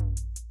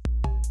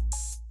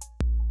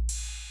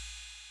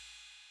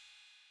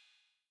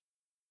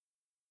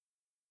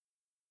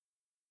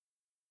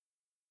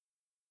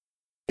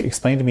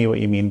 Explain to me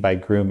what you mean by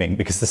grooming,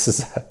 because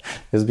this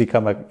has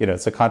become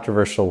it's a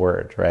controversial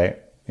word,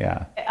 right?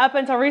 Yeah. Up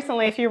until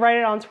recently, if you write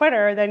it on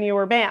Twitter, then you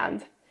were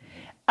banned.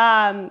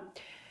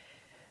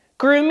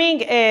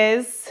 Grooming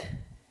is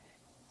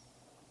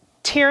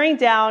tearing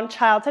down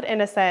childhood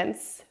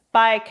innocence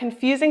by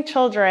confusing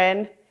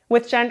children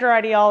with gender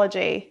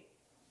ideology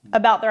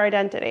about their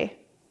identity.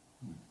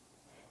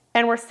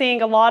 And we're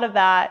seeing a lot of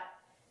that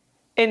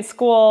in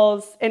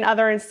schools, in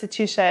other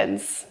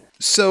institutions.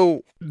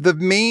 So the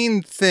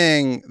main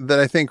thing that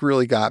I think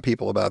really got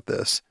people about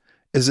this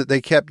is that they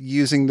kept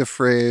using the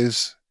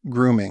phrase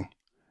grooming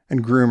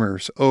and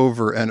groomers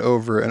over and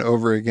over and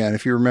over again.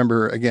 If you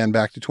remember, again,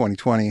 back to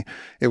 2020,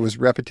 it was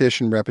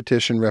repetition,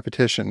 repetition,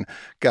 repetition.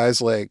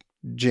 Guys like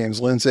James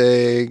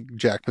Lindsay,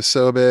 Jack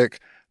Posobiec,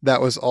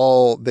 that was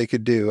all they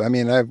could do. I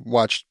mean, I've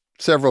watched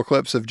several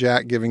clips of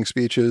Jack giving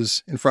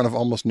speeches in front of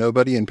almost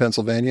nobody in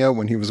Pennsylvania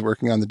when he was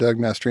working on the Doug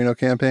Mastrino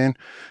campaign.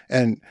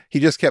 And he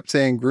just kept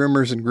saying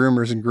groomers and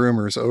groomers and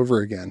groomers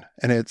over again.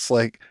 And it's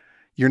like,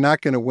 you're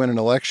not going to win an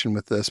election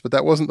with this, but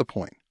that wasn't the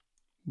point.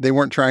 They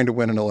weren't trying to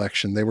win an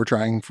election. They were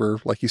trying for,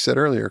 like you said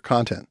earlier,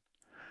 content.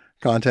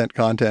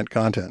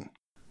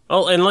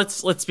 Well, and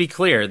let's be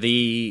clear.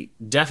 The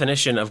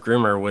definition of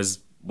groomer was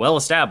well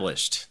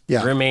established.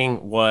 Yeah.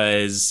 Grooming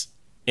was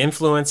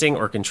influencing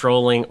or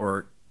controlling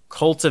or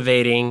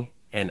cultivating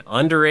an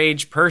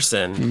underage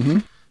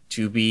person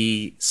to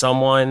be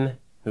someone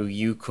who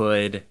you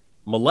could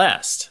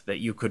molest, that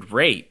you could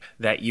rape,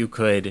 that you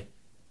could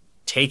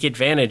take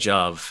advantage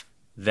of,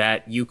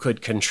 that you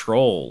could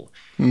control.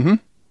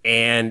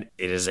 And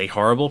it is a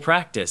horrible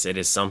practice. It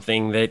is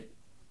something that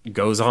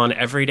goes on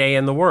every day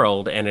in the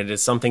world, and it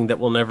is something that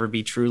will never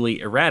be truly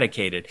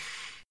eradicated.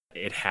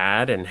 It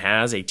had and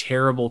has a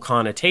terrible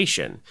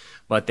connotation,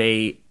 but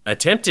they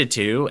attempted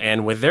to,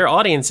 and with their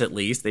audience at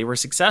least, they were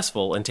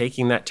successful in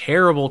taking that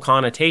terrible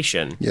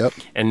connotation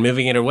and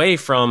moving it away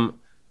from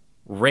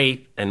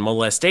rape and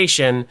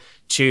molestation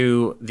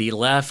to the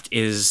left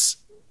is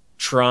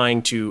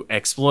trying to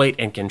exploit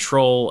and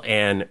control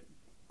and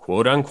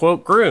quote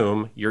unquote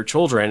groom your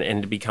children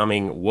into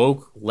becoming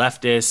woke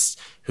leftists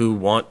who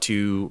want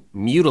to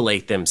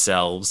mutilate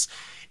themselves.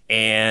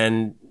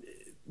 And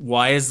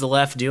why is the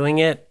left doing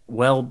it?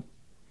 Well,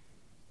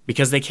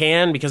 because they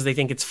can, because they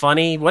think it's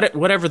funny,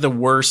 whatever the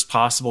worst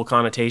possible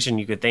connotation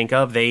you could think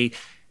of, they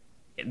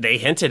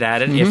hinted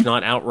at it, if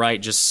not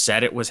outright just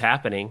said it was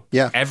happening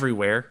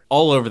everywhere,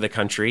 all over the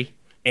country.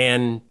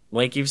 And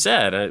like you've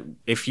said,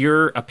 if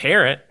you're a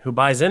parent who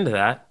buys into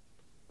that,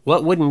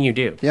 what wouldn't you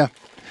do? Yeah.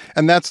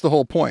 And that's the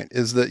whole point,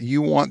 is that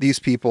you want these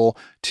people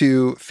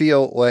to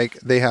feel like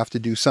they have to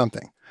do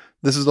something.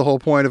 This is the whole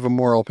point of a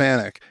moral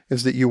panic,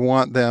 is that you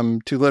want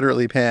them to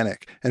literally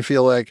panic and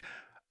feel like,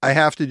 I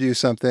have to do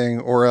something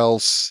or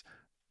else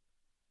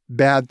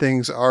bad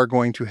things are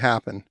going to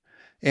happen.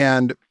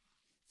 And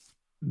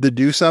the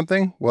do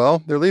something,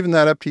 well, they're leaving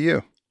that up to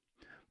you.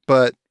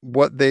 But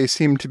what they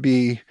seem to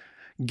be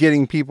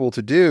getting people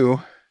to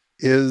do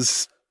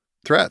is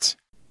threats.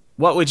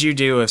 What would you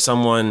do if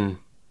someone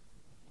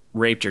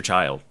raped your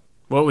child?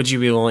 What would you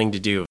be willing to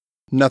do?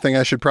 Nothing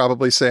I should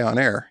probably say on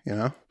air, you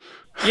know?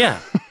 Yeah.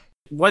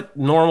 What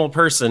normal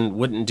person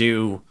wouldn't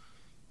do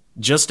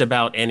just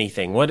about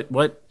anything? What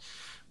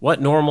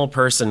normal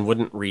person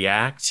wouldn't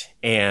react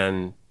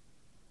and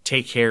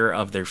take care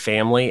of their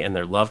family and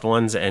their loved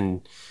ones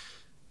and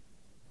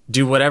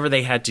do whatever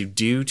they had to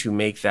do to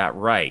make that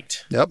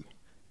right? Yep.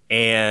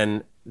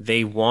 And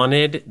they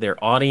wanted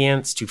their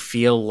audience to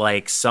feel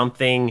like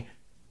something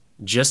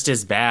just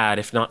as bad,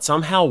 if not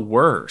somehow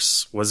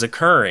worse, was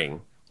occurring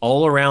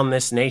all around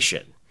this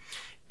nation.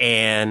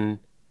 And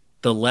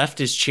the left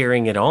is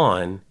cheering it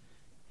on.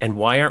 And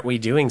why aren't we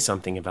doing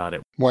something about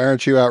it? Why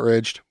aren't you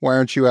outraged? Why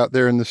aren't you out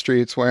there in the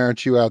streets? Why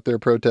aren't you out there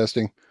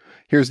protesting?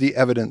 Here's the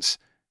evidence.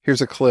 Here's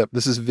a clip.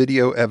 This is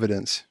video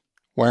evidence.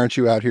 Why aren't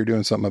you out here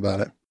doing something about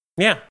it?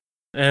 Yeah.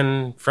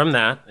 And from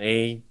that,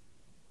 a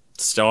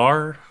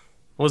star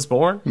was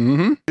born?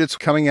 Mm-hmm. It's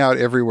coming out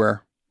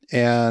everywhere.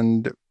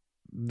 And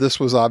this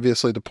was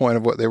obviously the point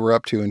of what they were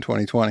up to in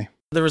 2020.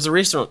 There was a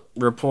recent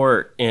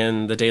report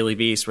in the Daily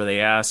Beast where they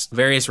asked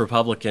various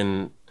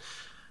Republican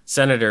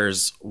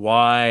senators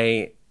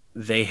why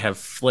they have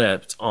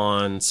flipped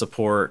on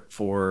support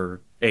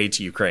for aid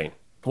to Ukraine.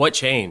 What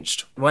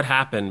changed? What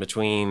happened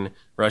between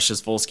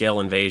Russia's full-scale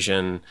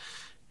invasion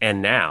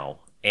and now?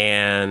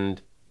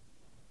 And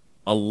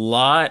a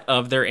lot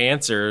of their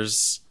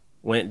answers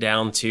went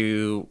down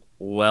to,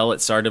 well,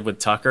 it started with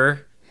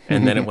Tucker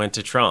and then it went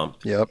to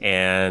Trump. Yep.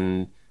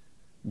 And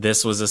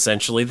this was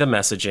essentially the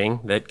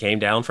messaging that came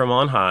down from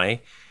on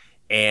high.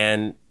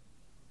 And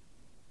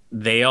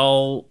they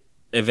all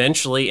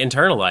eventually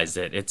internalized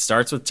it. It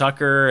starts with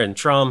Tucker and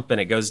Trump,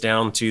 and it goes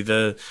down to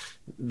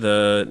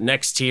the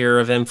next tier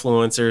of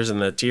influencers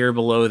and the tier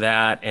below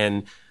that.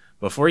 And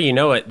before you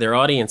know it, their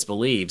audience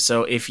believes.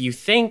 So if you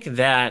think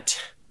that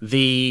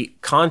the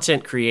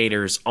content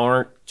creators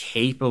aren't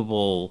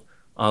capable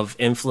of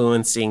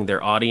influencing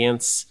their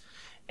audience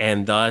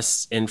and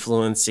thus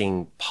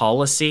influencing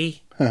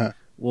policy,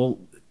 well,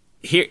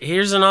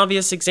 here's an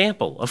obvious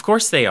example. Of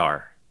course they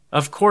are.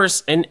 Of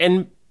course,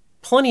 and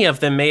plenty of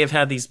them may have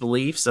had these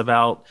beliefs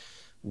about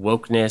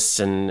wokeness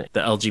and the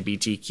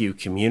LGBTQ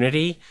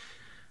community,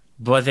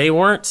 but they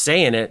weren't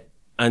saying it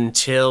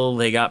until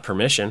they got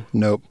permission.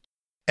 Nope.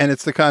 And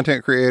it's the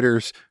content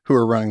creators who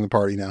are running the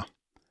party now.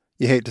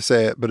 You hate to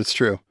say it, but it's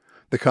true.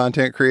 The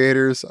content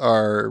creators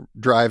are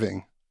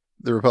driving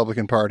the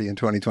Republican Party in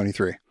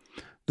 2023.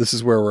 This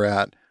is where we're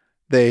at.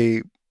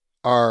 They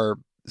are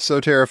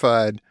so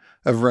terrified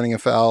of running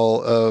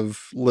afoul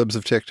of Libs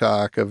of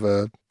TikTok,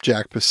 of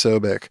Jack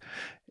Posobiec.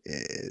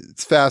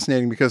 It's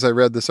fascinating because I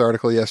read this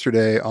article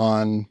yesterday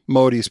on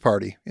Modi's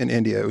party in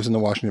India. It was in the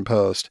Washington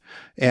Post.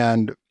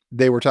 And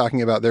they were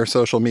talking about their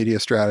social media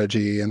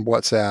strategy and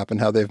WhatsApp and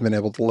how they've been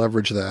able to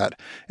leverage that,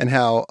 and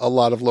how a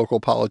lot of local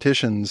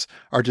politicians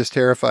are just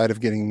terrified of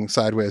getting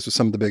sideways with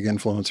some of the big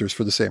influencers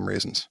for the same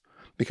reasons,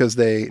 because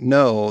they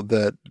know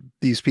that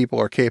these people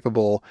are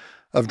capable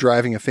of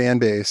driving a fan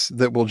base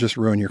that will just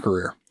ruin your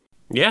career.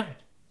 Yeah.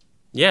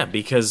 Yeah,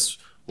 because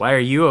why are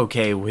you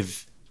okay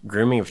with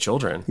grooming of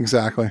children?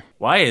 Exactly.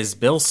 Why is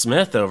Bill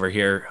Smith over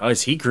here? Oh,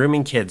 is he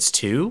grooming kids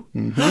too?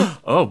 Mm-hmm.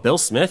 Oh, Bill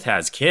Smith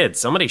has kids.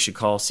 Somebody should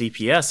call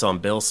CPS on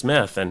Bill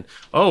Smith. And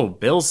oh,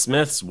 Bill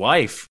Smith's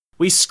wife.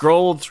 We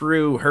scrolled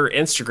through her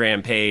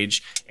Instagram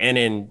page, and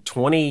in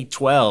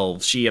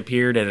 2012, she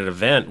appeared at an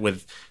event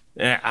with,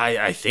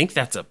 I think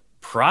that's a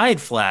pride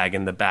flag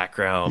in the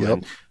background. Yep.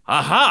 And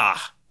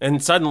aha!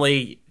 And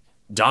suddenly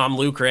Dom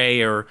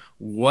Lucre or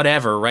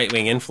whatever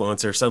right-wing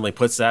influencer suddenly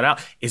puts that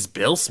out. Is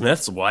Bill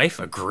Smith's wife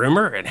a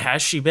groomer? And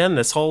has she been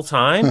this whole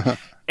time?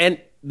 And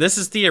this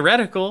is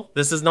theoretical.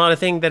 This is not a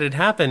thing that had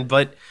happened,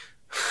 but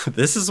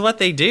this is what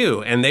they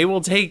do. And they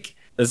will take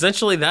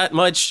essentially that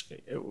much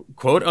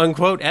quote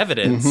unquote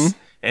evidence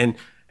and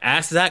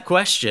ask that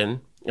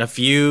question a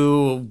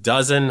few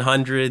dozen,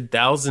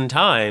 100,000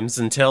 times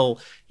until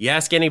you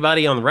ask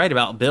anybody on the right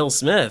about Bill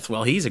Smith.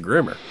 Well, he's a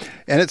groomer.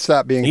 And it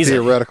stopped being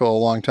theoretical a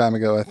long time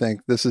ago, I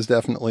think. This is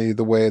definitely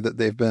the way that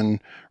they've been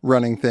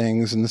running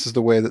things, and this is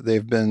the way that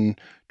they've been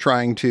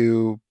trying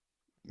to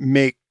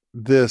make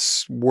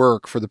this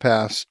work for the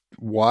past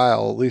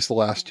while, at least the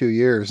last 2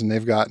 years, and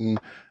they've gotten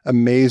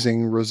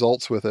amazing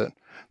results with it.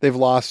 They've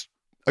lost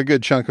a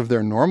good chunk of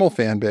their normal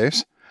fan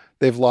base.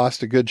 They've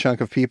lost a good chunk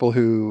of people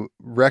who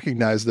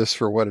recognize this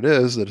for what it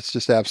is, that it's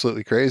just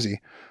absolutely crazy.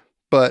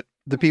 But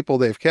the people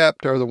they've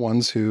kept are the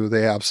ones who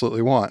they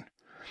absolutely want,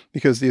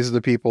 because these are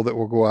the people that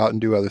will go out and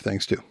do other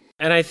things too.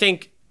 And I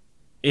think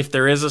if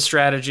there is a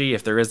strategy,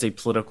 if there is a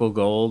political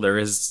goal, there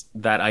is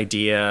that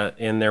idea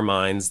in their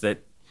minds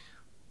that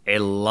a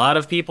lot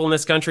of people in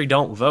this country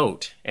don't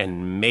vote.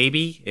 And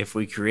maybe if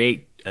we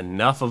create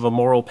enough of a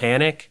moral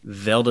panic,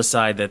 they'll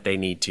decide that they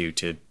need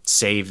to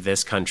save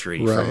this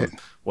country from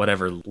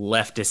whatever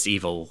leftist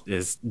evil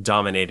is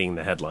dominating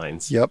the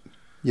headlines. Yep.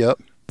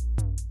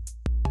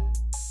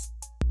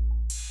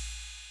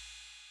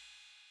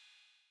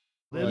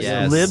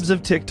 Libs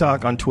of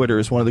TikTok on Twitter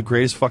is one of the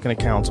greatest fucking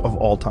accounts of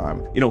all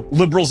time. You know,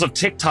 liberals of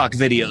TikTok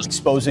videos.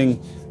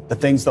 Exposing the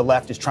things the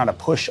left is trying to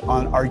push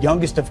on our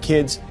youngest of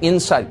kids.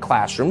 Inside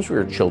classrooms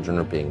where your children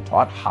are being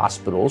taught,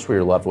 hospitals where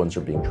your loved ones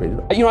are being treated.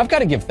 You know, I've got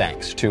to give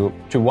thanks to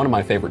one of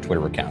my favorite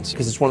Twitter accounts.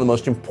 Because it's one of the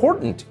most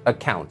important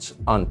accounts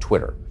on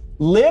Twitter.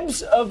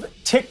 Libs of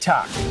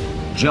TikTok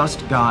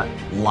just got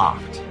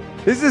locked.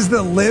 This is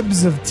the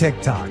Libs of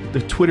TikTok, the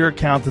Twitter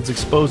account that's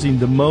exposing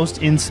the most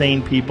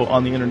insane people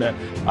on the internet.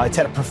 It's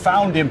had a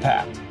profound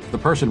impact. The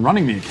person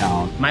running the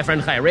account, my friend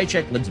Chaya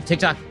Raichik, Libs of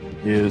TikTok,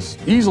 is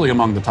easily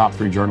among the top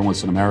 3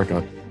 journalists in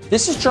America.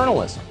 This is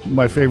journalism.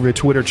 My favorite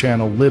Twitter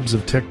channel, Libs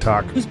of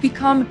TikTok, who's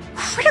become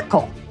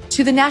critical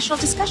to the national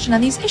discussion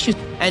on these issues.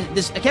 And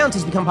this account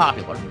has become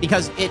popular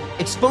because it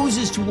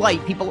exposes to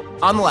light people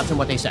on the left and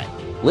what they say.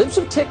 Libs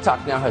of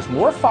TikTok now has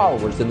more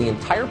followers than the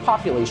entire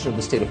population of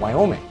the state of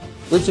Wyoming.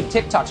 Libs of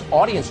TikTok's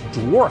audience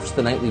dwarfs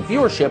the nightly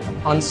viewership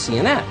on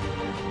CNN.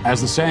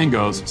 As the saying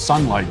goes,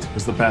 sunlight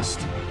is the best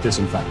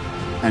disinfectant.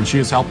 and she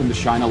is helping to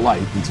shine a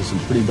light into some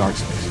pretty dark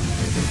spaces.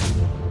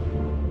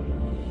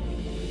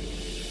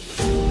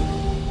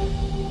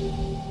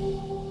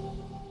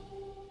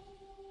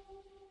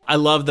 I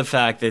love the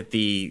fact that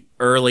the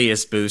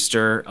earliest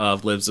booster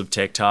of Libs of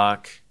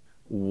TikTok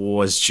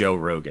was Joe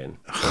Rogan.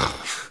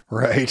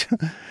 Right.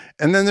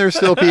 And then there's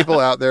still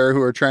people out there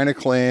who are trying to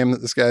claim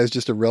that this guy is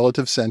just a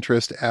relative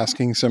centrist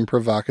asking some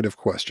provocative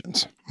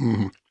questions.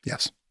 Mm-hmm.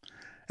 Yes,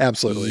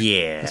 absolutely.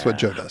 Yeah. That's what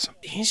Joe does.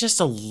 He's just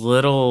a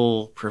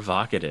little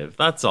provocative.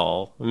 That's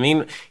all. I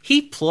mean,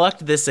 he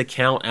plucked this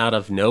account out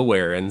of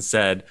nowhere and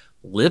said,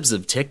 Libs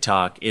of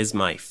TikTok is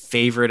my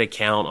favorite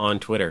account on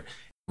Twitter.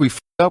 We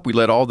f***ed up. We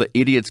let all the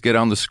idiots get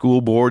on the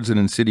school boards and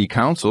in city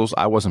councils.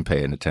 I wasn't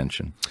paying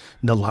attention.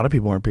 A lot of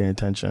people weren't paying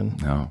attention.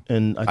 No.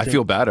 And I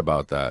feel bad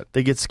about that.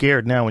 They get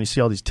scared now when you see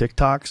all these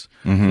TikToks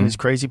and these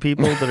crazy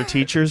people that are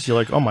teachers. You're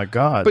like, oh my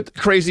God. But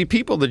crazy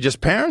people, they're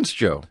just parents,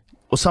 Joe.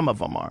 Well, some of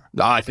them are.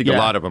 I think a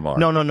lot of them are.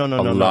 No.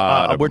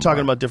 We're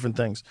talking are. about different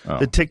things. Oh.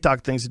 The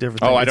TikTok thing's a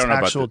different thing. Oh, I don't know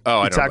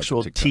about It's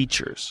actual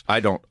teachers.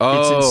 I don't.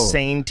 It's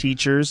insane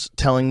teachers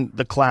telling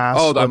the class.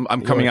 Oh,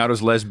 I'm coming out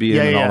as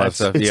lesbian and all that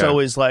stuff. It's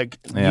always like,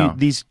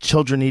 these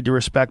children need to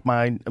respect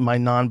my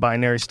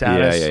non-binary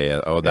status.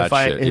 Yeah. Oh, that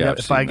shit.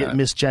 If I get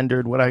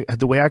misgendered,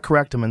 the way I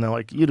correct them, and they're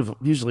like,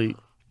 usually...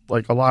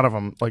 Like a lot of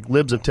them, like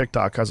Libs of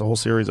TikTok has a whole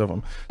series of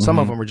them. Some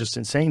of them are just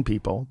insane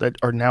people that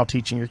are now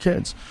teaching your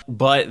kids.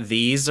 But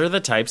these are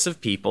the types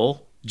of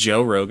people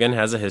Joe Rogan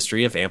has a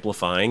history of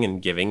amplifying and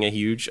giving a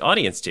huge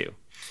audience to.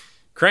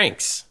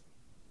 Cranks.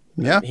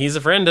 Yeah. He's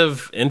a friend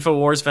of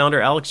InfoWars founder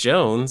Alex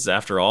Jones,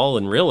 after all,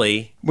 and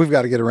really... We've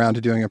got to get around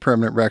to doing a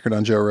permanent record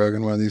on Joe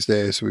Rogan one of these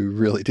days. We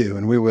really do,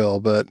 and we will.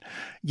 But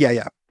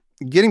yeah.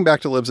 Getting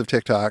back to Libs of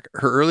TikTok,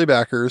 her early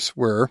backers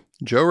were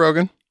Joe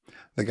Rogan,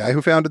 the guy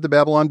who founded the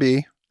Babylon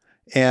Bee,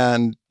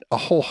 and a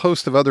whole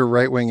host of other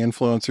right-wing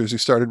influencers who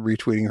started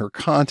retweeting her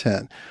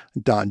content.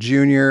 Don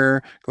Jr.,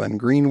 Glenn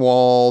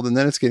Greenwald, and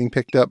then it's getting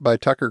picked up by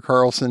Tucker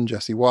Carlson,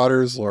 Jesse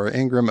Waters, Laura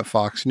Ingraham at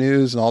Fox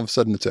News, and all of a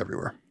sudden it's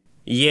everywhere.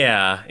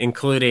 Yeah,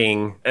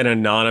 including an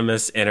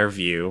anonymous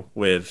interview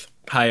with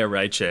Chaya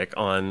Raichik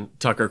on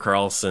Tucker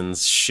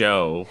Carlson's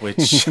show,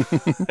 which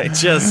I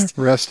just...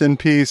 Rest in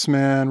peace,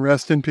 man.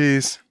 Rest in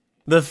peace.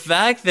 The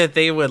fact that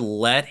they would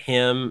let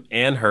him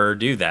and her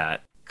do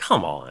that,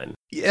 come on.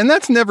 And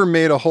that's never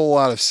made a whole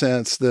lot of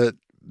sense, that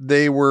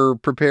they were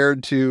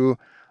prepared to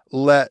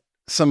let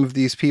some of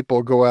these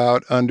people go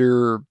out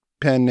under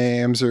pen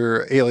names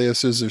or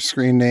aliases or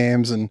screen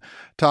names and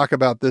talk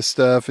about this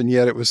stuff. And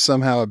yet it was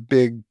somehow a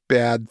big,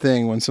 bad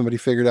thing when somebody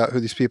figured out who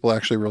these people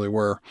actually really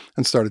were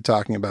and started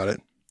talking about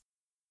it.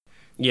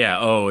 Yeah.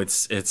 Oh,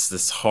 it's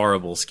this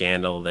horrible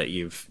scandal that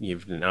you've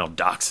now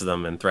doxed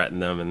them and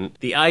threatened them. And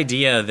the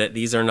idea that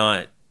these are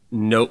not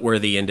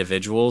noteworthy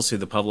individuals who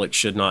the public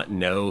should not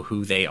know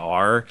who they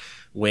are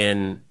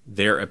when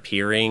they're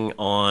appearing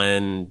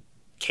on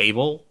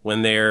cable,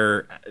 when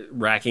they're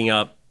racking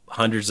up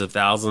hundreds of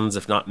thousands,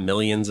 if not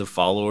millions of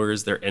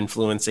followers, they're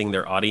influencing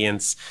their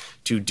audience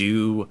to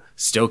do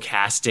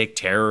stochastic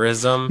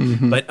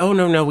terrorism. But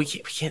no, we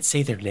can't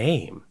say their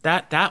name.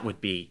 That would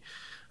be,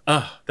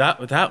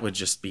 that would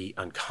just be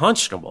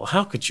unconscionable.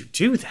 How could you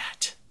do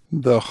that?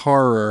 The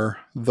horror.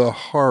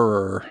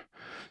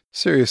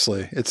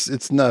 Seriously,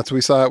 it's nuts.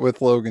 We saw it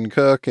with Logan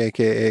Cook,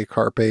 a.k.a.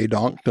 Carpe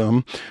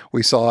Donktum.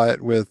 We saw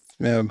it with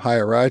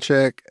Chaya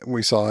Raichik.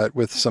 We saw it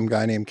with some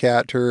guy named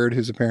Cat Turd,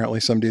 who's apparently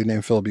some dude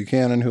named Phil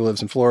Buchanan who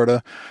lives in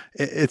Florida.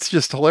 It's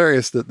just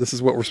hilarious that this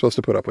is what we're supposed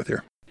to put up with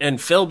here.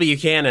 And Phil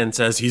Buchanan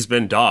says he's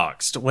been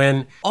doxxed,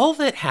 when all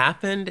that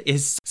happened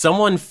is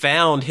someone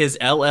found his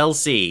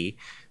LLC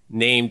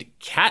named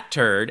Cat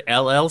Turd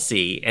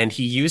LLC, and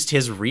he used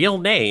his real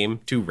name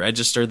to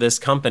register this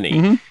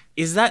company.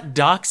 Is that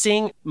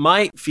doxing?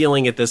 My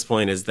feeling at this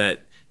point is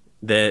that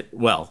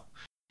well,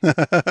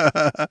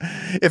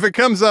 if it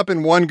comes up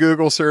in one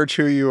Google search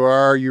who you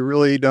are, you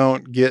really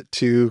don't get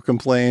to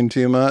complain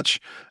too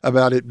much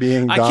about it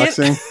being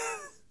doxing.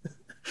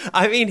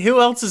 I mean,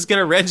 who else is going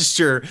to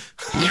register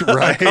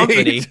a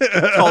company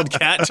called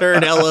Cat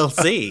Turd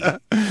LLC?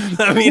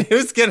 I mean, who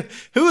is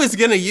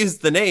going to use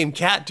the name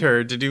Cat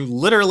Turd to do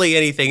literally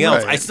anything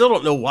else? I still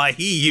don't know why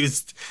he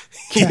used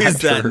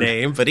that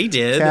name, but he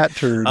did. Cat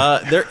Turd.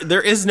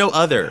 There is no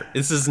other.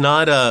 This is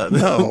not a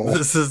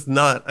this is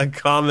not a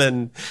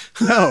common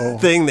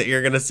thing that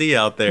you're going to see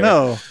out there.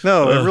 No,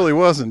 it really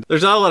wasn't.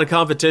 There's not a lot of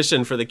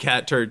competition for the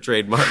Cat Turd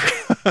trademark.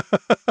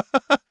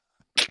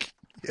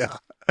 Yeah.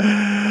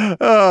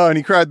 Oh, and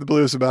he cried the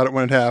blues about it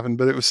when it happened,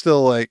 but it was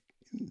still like,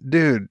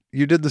 dude,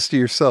 you did this to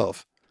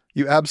yourself.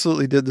 You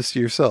absolutely did this to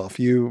yourself.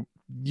 You.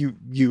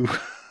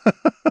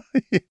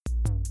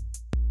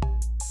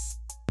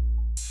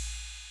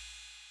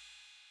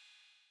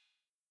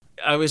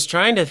 I was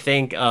trying to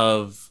think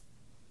of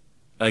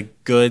a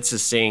good,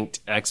 succinct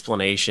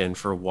explanation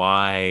for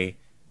why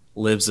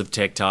Libs of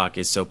TikTok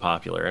is so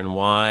popular and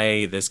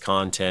why this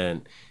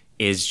content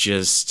is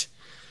just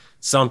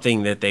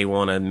something that they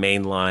want to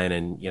mainline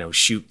and,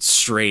 shoot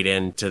straight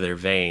into their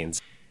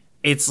veins.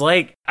 It's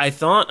like I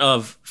thought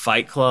of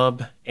Fight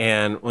Club,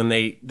 and when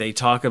they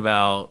talk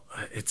about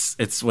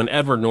it's when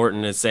Edward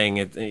Norton is saying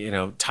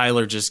it,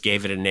 Tyler just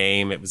gave it a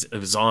name. It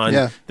was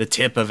on the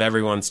tip of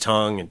everyone's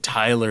tongue, and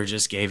Tyler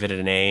just gave it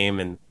a name.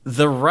 And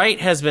the right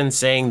has been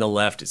saying the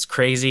left is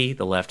crazy,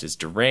 the left is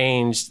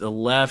deranged, the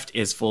left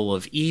is full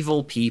of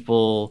evil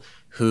people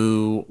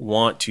who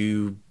want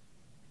to,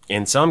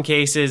 in some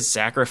cases,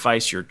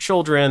 sacrifice your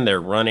children.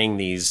 They're running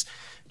these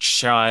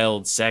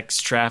child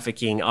sex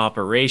trafficking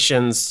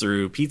operations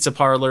through pizza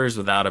parlors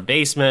without a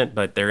basement,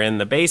 but they're in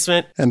the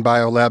basement. And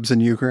biolabs in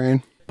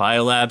Ukraine.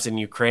 Biolabs in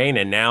Ukraine.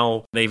 And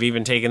now they've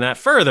even taken that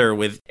further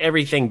with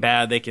everything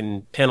bad they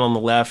can pin on the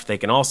left. They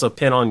can also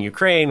pin on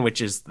Ukraine,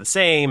 which is the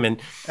same. And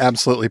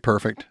absolutely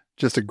perfect.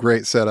 Just a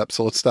great setup.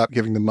 So let's stop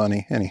giving them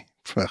money.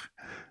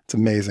 It's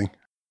amazing.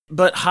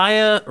 But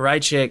Chaya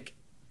Raichik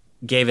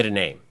gave it a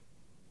name.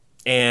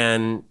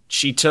 And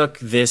she took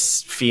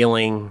this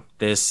feeling,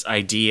 this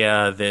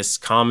idea, this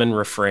common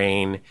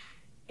refrain,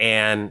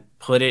 and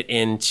put it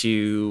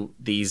into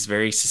these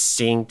very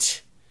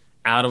succinct,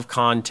 out of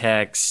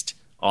context,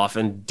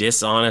 often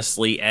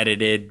dishonestly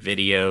edited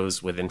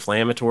videos with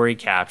inflammatory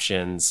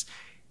captions.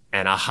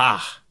 And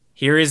aha,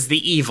 here is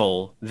the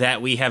evil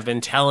that we have been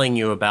telling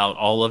you about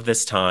all of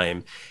this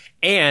time.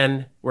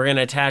 And we're going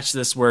to attach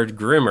this word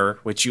groomer,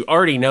 which you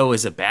already know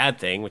is a bad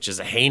thing, which is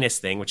a heinous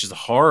thing, which is a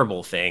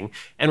horrible thing.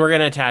 And we're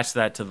going to attach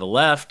that to the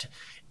left.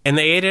 And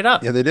they ate it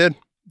up. Yeah, they did.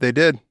 They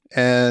did.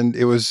 And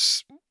it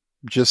was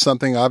just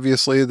something,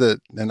 obviously, that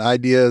an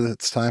idea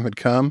that's time had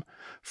come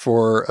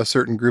for a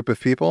certain group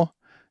of people.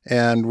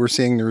 And we're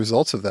seeing the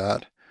results of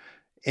that.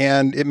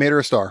 And it made her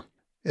a star.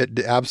 It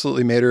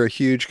absolutely made her a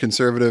huge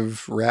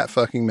conservative rat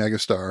fucking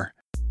megastar.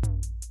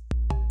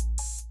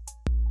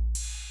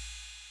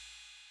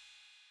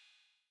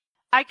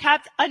 I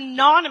kept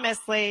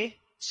anonymously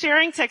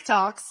sharing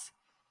TikToks,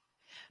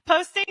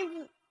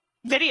 posting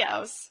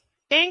videos,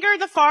 angered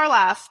the far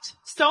left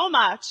so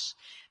much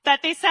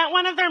that they sent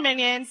one of their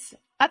minions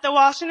at the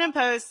Washington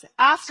Post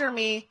after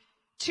me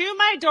to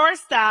my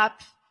doorstep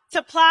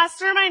to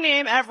plaster my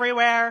name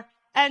everywhere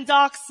and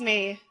dox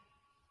me.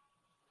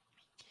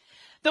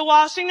 The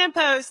Washington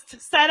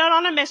Post set out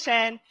on a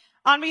mission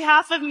on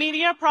behalf of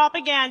media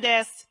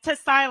propagandists to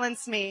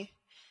silence me.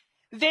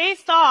 They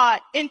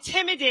thought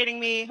intimidating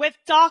me with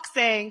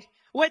doxing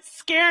would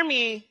scare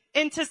me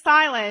into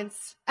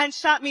silence and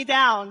shut me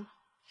down.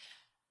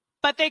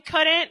 But they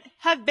couldn't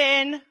have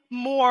been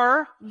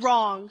more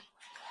wrong.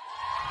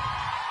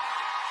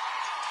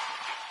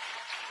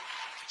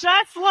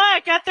 Just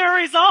look at the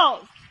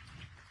results.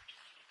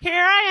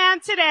 Here I am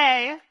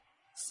today,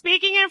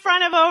 speaking in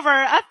front of over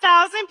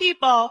 1,000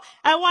 people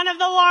at one of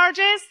the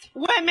largest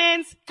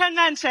women's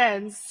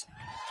conventions.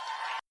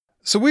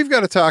 So we've got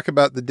to talk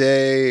about the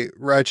day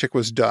Raichik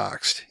was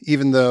doxxed,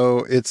 even though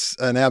it's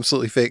an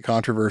absolutely fake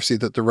controversy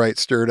that the right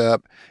stirred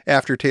up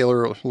after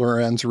Taylor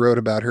Lorenz wrote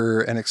about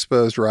her and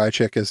exposed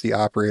Raichik as the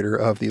operator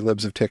of the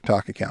Libs of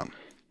TikTok account.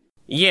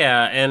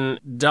 Yeah, and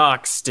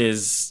doxed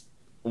is,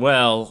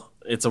 well,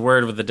 it's a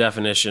word with a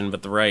definition,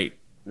 but the right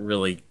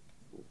really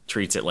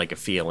treats it like a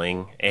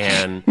feeling.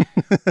 And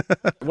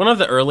one of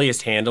the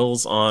earliest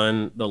handles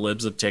on the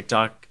Libs of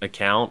TikTok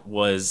account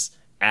was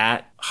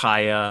at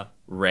Chaya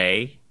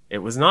Ray. It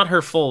was not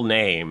her full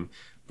name,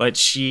 but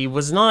she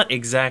was not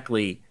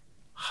exactly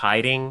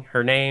hiding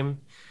her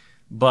name.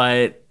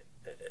 But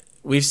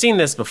we've seen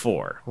this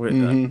before.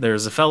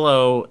 There's a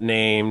fellow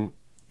named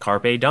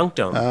Carpe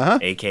Dunkdom,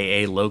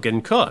 a.k.a.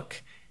 Logan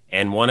Cook.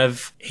 And one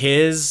of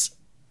his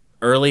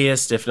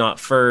earliest, if not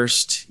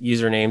first,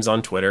 usernames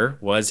on Twitter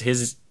was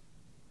his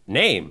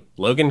name,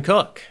 Logan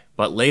Cook.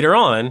 But later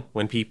on,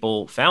 when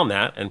people found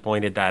that and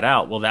pointed that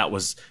out, well, that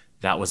was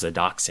a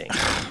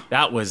doxing.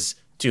 That was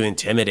to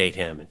intimidate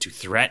him and to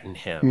threaten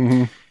him.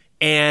 Mm-hmm.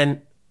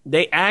 And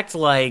they act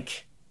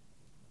like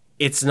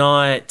it's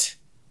not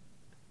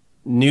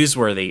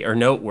newsworthy or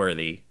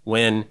noteworthy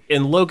when,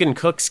 in Logan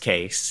Cook's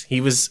case, he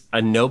was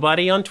a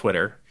nobody on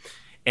Twitter,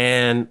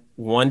 and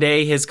one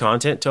day his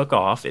content took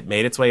off. It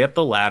made its way up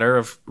the ladder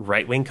of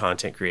right-wing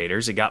content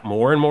creators. It got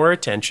more and more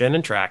attention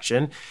and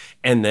traction.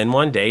 And then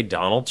one day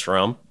Donald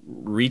Trump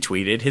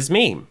retweeted his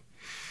meme.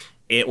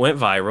 It went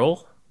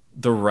viral.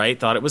 The right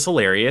thought it was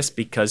hilarious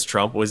because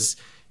Trump was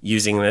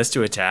using this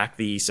to attack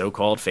the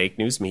so-called fake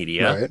news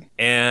media. Right.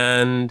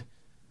 And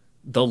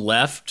the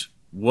left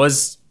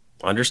was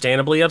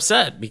understandably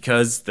upset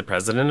because the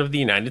president of the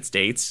United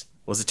States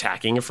was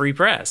attacking a free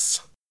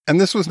press.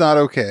 And this was not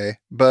okay,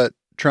 but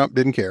Trump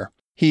didn't care.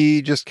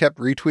 He just kept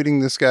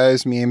retweeting this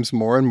guy's memes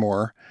more and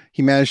more.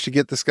 He managed to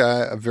get this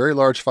guy a very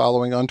large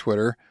following on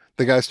Twitter.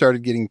 The guy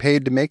started getting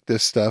paid to make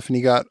this stuff, and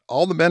he got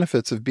all the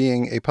benefits of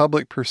being a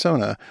public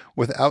persona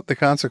without the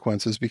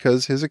consequences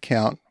because his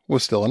account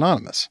was still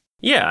anonymous.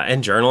 Yeah,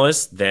 and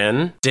journalists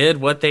then did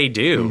what they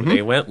do. Mm-hmm.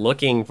 They went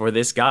looking for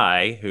this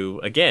guy who,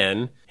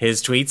 again,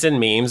 his tweets and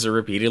memes are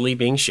repeatedly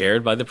being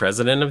shared by the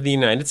president of the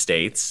United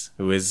States,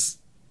 who is,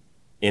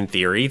 in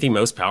theory, the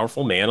most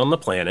powerful man on the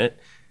planet.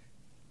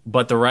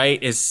 But the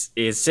right is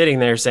sitting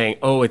there saying,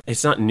 oh,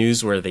 it's not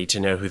newsworthy to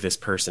know who this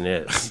person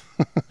is.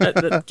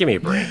 Give me a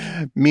break.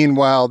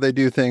 Meanwhile, they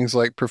do things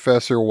like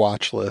professor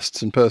watch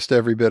lists and post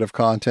every bit of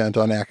content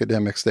on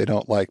academics they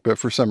don't like. But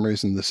for some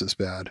reason, this is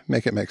bad.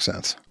 Make it make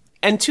sense.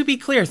 And to be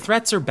clear,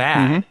 threats are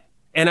bad.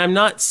 And I'm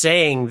not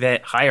saying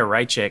that Chaya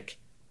Raichik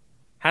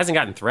hasn't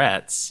gotten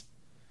threats.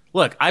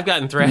 Look, I've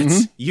gotten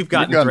threats. You've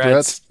gotten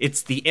threats.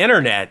 It's the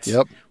internet.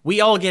 Yep. We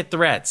all get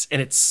threats,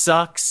 and it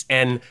sucks.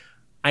 And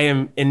I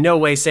am in no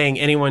way saying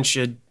anyone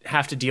should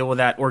have to deal with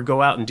that or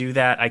go out and do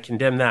that. I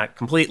condemn that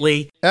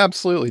completely.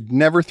 Absolutely.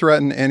 Never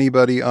threaten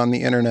anybody on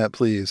the internet,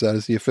 please. That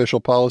is the official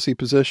policy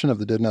position of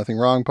the Did Nothing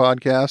Wrong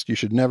podcast. You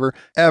should never,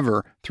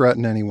 ever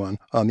threaten anyone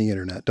on the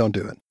internet. Don't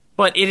do it.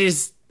 But it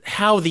is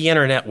how the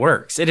internet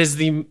works. It is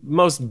the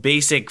most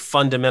basic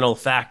fundamental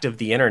fact of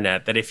the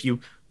internet that if you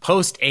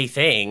post a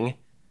thing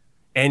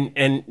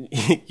and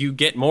you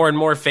get more and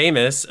more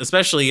famous,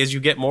 especially as you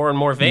get more and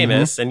more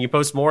famous and you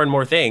post more and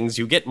more things,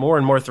 you get more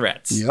and more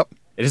threats. Yep.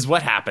 It is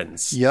what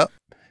happens. Yep.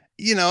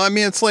 You know, I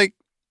mean, it's like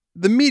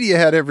the media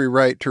had every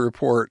right to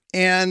report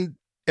and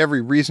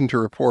every reason to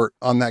report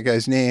on that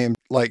guy's name.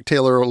 Like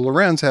Taylor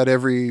Lorenz had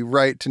every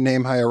right to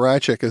name Chaya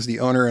Raichik as the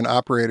owner and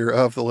operator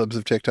of the Libs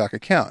of TikTok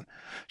account.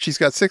 She's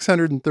got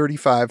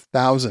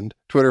 635,000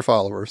 Twitter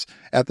followers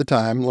at the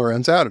time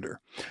Lorenz outed her.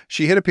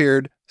 She had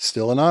appeared,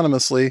 still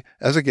anonymously,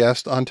 as a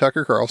guest on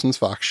Tucker Carlson's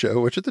Fox show,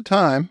 which at the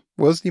time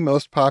was the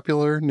most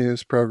popular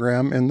news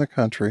program in the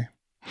country.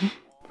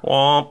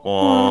 Womp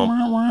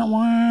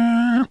womp.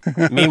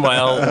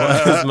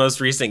 Meanwhile, his most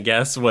recent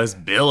guest was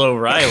Bill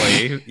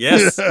O'Reilly.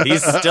 Yes,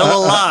 he's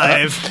still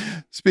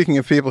alive. Speaking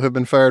of people who've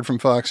been fired from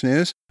Fox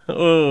News.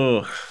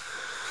 Oh.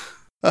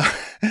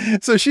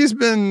 So she's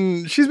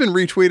been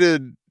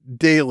retweeted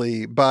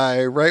daily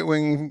by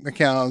right-wing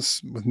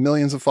accounts with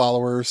millions of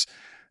followers,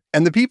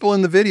 and the people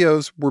in the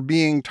videos were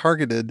being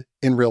targeted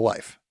in real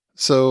life.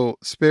 So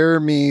spare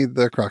me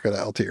the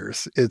crocodile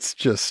tears.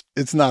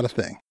 It's not a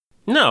thing.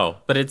 No,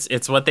 but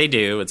it's what they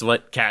do. It's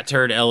what Cat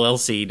Turd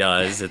LLC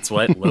does. It's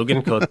what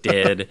Logan Cook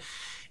did.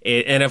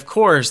 And of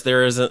course,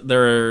 there's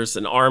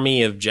an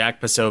army of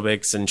Jack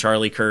Posobics and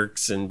Charlie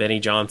Kirks and Benny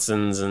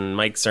Johnsons and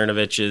Mike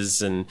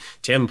Cernoviches and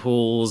Tim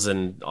Pools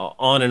and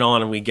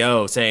on we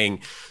go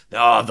saying,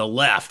 oh, the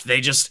left,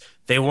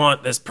 they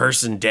want this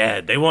person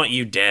dead. They want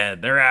you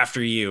dead. They're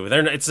after you.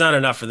 It's not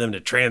enough for them to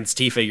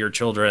trans-Tifa your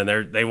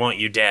children. They want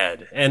you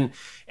dead.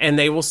 And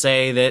they will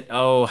say that,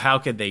 oh, how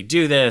could they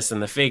do this?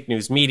 And the fake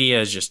news media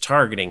is just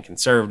targeting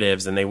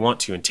conservatives and they want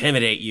to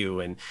intimidate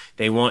you and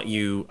they want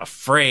you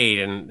afraid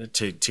and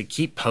to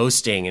keep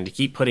posting and to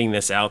keep putting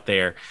this out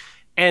there.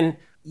 And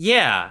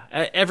yeah,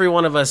 every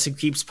one of us who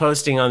keeps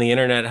posting on the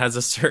internet has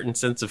a certain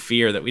sense of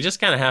fear that we just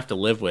kind of have to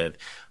live with.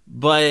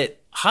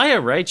 But Chaya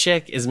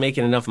Raichik is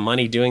making enough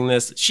money doing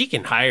this. She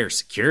can hire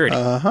security.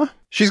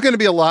 She's going to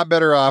be a lot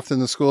better off than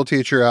the school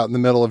teacher out in the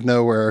middle of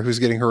nowhere who's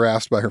getting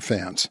harassed by her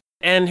fans.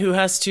 And who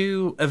has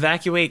to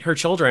evacuate her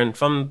children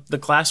from the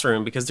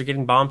classroom because they're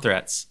getting bomb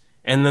threats.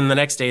 And then the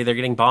next day they're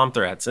getting bomb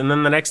threats. And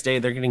then the next day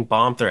they're getting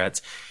bomb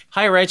threats.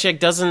 Chaya Raichik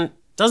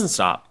doesn't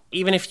stop.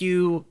 Even if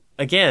you,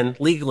 again,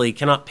 legally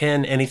cannot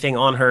pin anything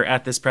on her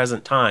at this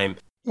present time.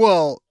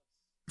 Well,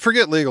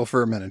 forget legal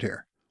for a minute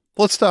here.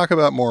 Let's talk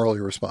about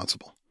morally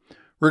responsible.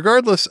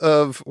 Regardless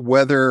of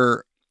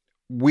whether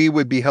we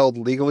would be held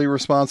legally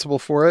responsible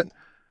for it,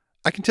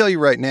 I can tell you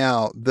right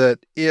now that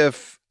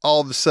if all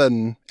of a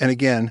sudden, and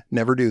again,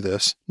 never do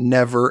this,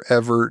 never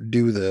ever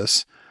do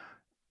this,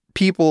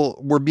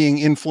 people were being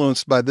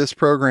influenced by this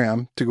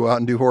program to go out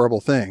and do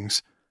horrible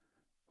things,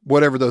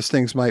 whatever those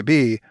things might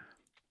be,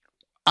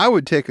 I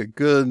would take a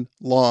good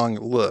long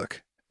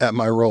look at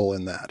my role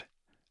in that.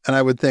 And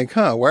I would think,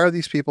 why are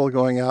these people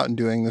going out and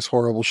doing this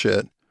horrible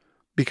shit?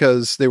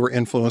 Because they were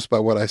influenced by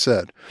what I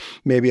said.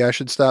 Maybe I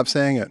should stop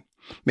saying it.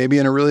 Maybe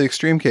in a really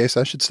extreme case,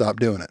 I should stop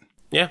doing it.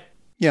 Yeah.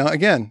 You know,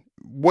 again,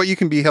 what you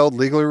can be held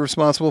legally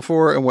responsible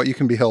for and what you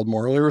can be held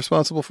morally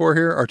responsible for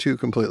here are two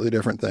completely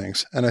different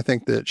things. And I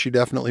think that she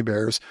definitely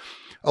bears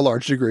a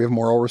large degree of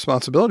moral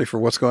responsibility for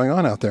what's going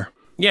on out there.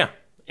 Yeah.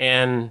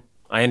 And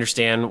I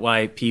understand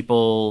why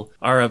people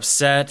are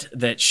upset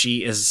that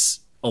she is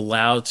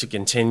allowed to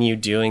continue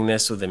doing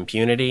this with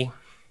impunity.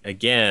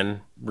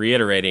 Again,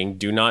 reiterating,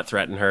 do not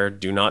threaten her.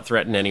 Do not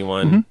threaten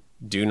anyone.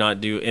 Do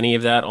not do any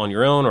of that on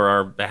your own or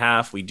our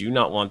behalf. We do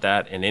not want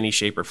that in any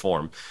shape or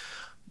form.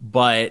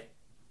 But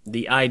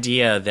the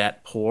idea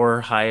that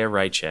poor Chaya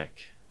Raichik,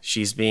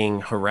 she's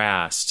being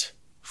harassed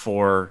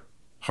for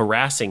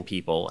harassing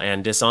people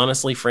and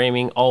dishonestly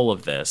framing all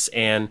of this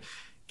and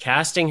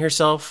casting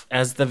herself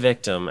as the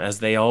victim, as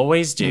they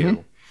always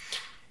do,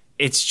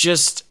 it's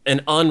just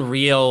an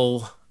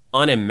unreal,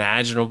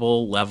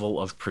 unimaginable level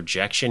of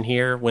projection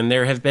here when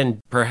there have been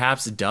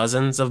perhaps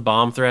dozens of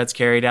bomb threats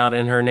carried out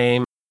in her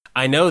name.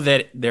 I know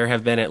that there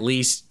have been at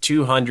least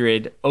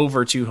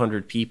over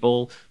 200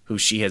 people who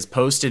she has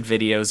posted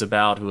videos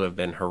about who have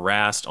been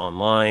harassed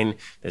online.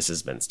 This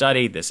has been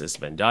studied. This has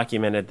been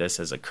documented. This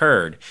has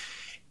occurred.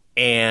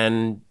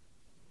 And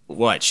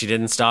what? She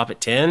didn't stop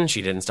at 10.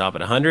 She didn't stop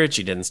at 100.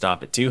 She didn't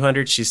stop at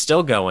 200. She's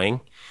still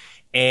going.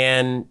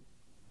 And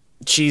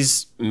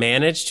she's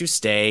managed to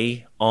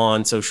stay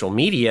on social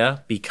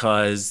media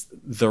because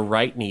the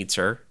right needs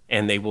her,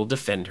 and they will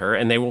defend her,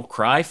 and they will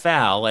cry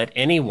foul at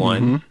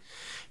anyone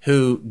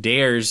who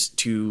dares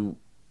to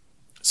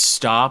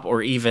stop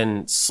or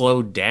even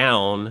slow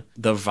down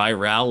the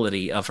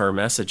virality of her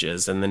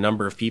messages and the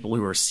number of people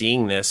who are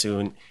seeing this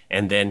and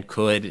then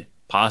could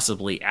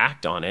possibly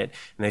act on it.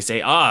 And they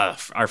say, our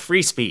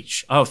free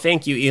speech. Oh,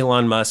 thank you,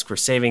 Elon Musk, for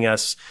saving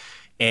us.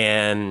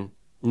 And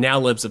now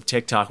Libs of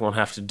TikTok won't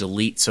have to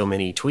delete so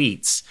many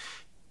tweets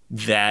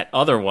that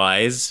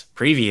otherwise,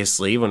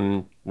 previously,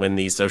 when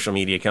these social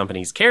media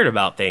companies cared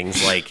about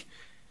things like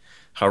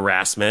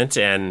harassment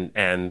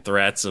and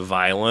threats of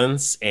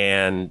violence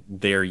and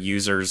their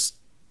users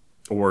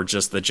or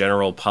just the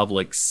general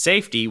public's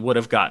safety, would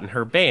have gotten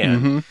her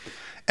banned.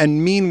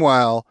 And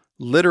meanwhile,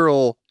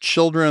 literal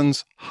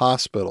children's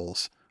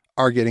hospitals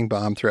are getting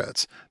bomb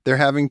threats. They're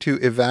having to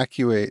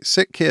evacuate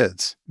sick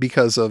kids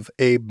because of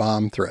a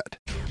bomb threat.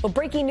 Well,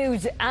 breaking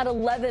news at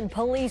 11,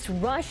 police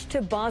rushed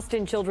to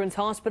Boston Children's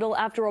Hospital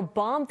after a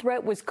bomb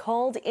threat was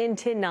called in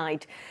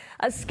tonight.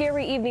 A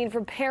scary evening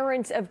for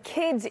parents of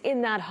kids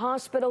in that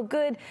hospital.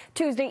 Good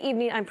Tuesday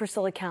evening. I'm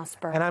Priscilla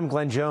Casper. And I'm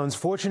Glenn Jones.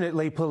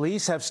 Fortunately,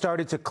 police have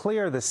started to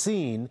clear the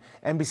scene.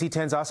 NBC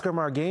 10's Oscar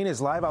Margain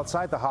is live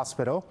outside the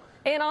hospital.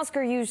 And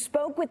Oscar, you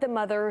spoke with the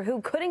mother who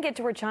couldn't get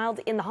to her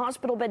child in the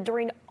hospital bed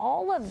during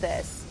all of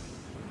this.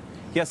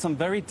 Yes, some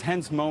very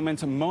tense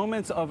moments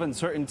of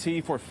uncertainty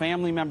for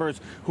family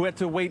members who had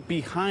to wait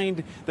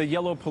behind the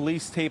yellow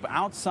police tape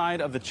outside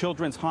of the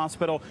Children's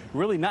Hospital,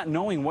 really not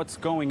knowing what's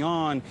going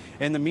on.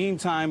 In the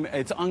meantime,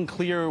 it's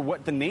unclear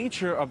what the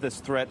nature of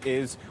this threat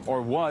is,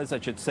 or was, I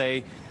should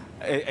say,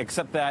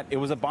 except that it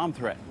was a bomb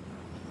threat.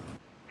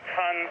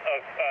 Ton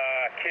of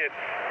kids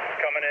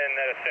coming in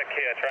that are sick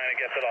here trying to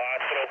get to the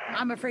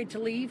hospital. I'm afraid to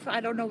leave. I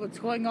don't know what's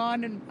going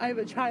on, and I have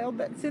a child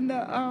that's in the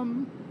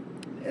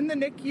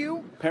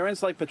NICU.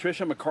 Parents like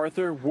Patricia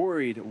MacArthur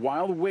worried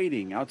while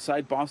waiting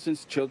outside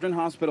Boston's Children's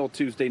Hospital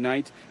Tuesday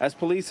night as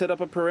police set up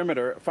a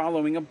perimeter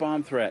following a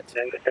bomb threat.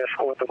 And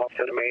escort them up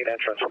to the main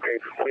entrance, okay?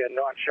 We are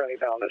not shutting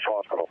down this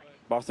hospital.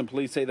 Boston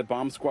police say the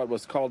bomb squad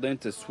was called in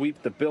to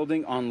sweep the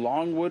building on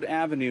Longwood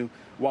Avenue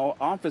while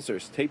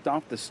officers taped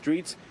off the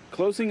streets,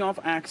 closing off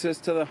access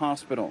to the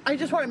hospital. I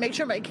just want to make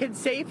sure my kid's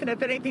safe, and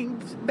if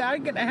anything's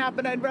bad going to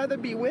happen, I'd rather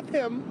be with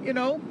him, you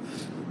know?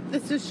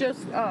 This is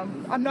just,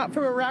 I'm not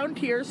from around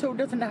here, so it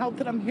doesn't help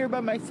that I'm here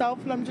by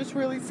myself, and I'm just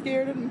really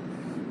scared, and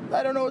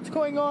I don't know what's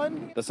going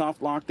on. The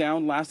soft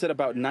lockdown lasted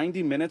about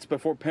 90 minutes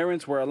before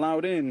parents were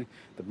allowed in.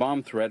 The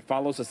bomb threat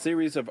follows a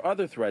series of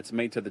other threats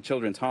made to the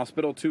Children's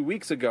Hospital 2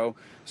 weeks ago,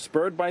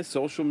 spurred by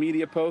social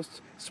media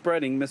posts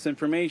spreading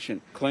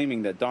misinformation,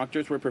 claiming that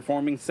doctors were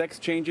performing sex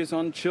changes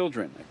on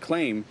children, a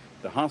claim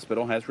the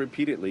hospital has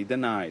repeatedly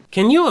denied.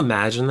 Can you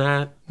imagine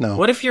that? No.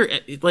 What if you're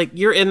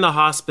in the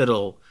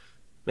hospital?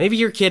 Maybe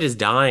your kid is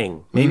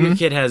dying. Maybe your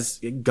kid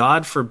has,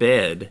 God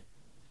forbid,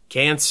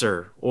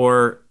 cancer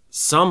or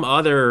some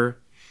other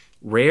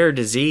rare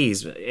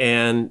disease,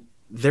 and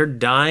they're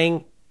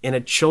dying in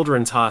a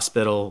children's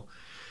hospital,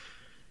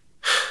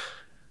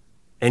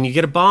 and you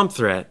get a bomb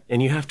threat,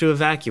 and you have to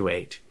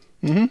evacuate.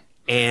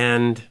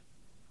 And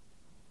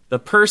the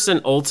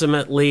person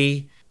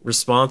ultimately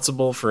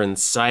responsible for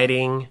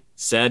inciting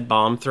said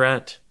bomb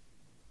threat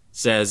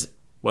says,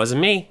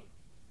 wasn't me.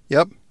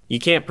 Yep. You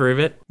can't prove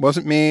it.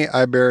 Wasn't me.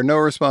 I bear no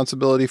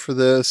responsibility for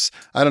this.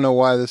 I don't know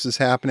why this is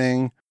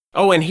happening.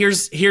 Oh, and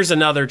here's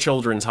another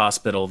children's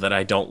hospital that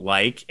I don't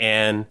like.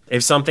 And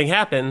if something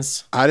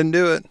happens, I didn't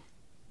do it.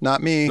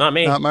 Not me. Not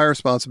me. Not my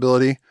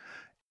responsibility.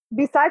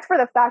 Besides for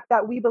the fact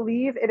that we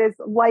believe it is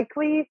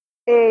likely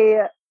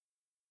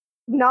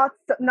not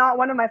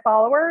one of my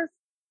followers,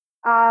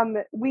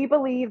 we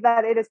believe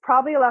that it is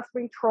probably a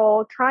left-wing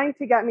troll trying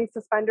to get me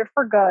suspended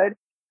for good,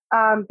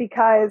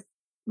 because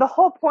the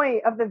whole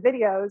point of the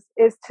videos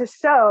is to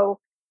show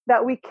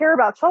that we care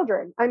about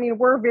children. I mean,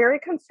 we're very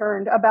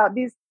concerned about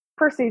these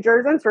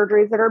procedures and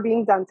surgeries that are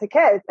being done to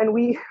kids, and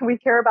we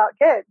care about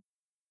kids.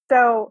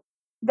 So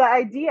the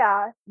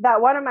idea that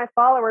one of my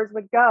followers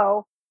would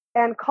go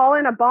and call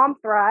in a bomb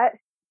threat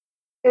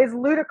is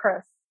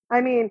ludicrous.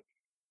 I mean,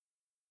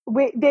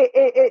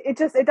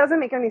 it doesn't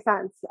make any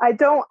sense. I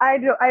don't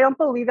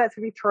believe that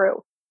to be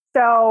true.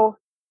 So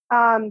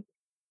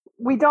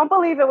we don't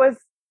believe it was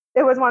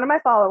one of my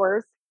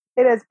followers.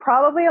 It is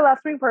probably a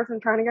left-wing person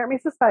trying to get me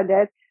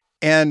suspended.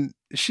 And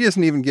she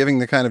isn't even giving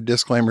the kind of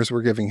disclaimers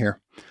we're giving here.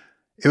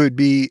 It would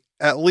be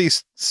at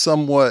least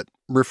somewhat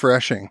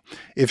refreshing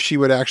if she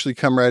would actually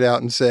come right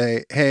out and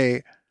say,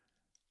 hey,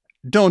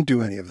 don't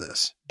do any of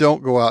this.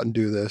 Don't go out and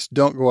do this.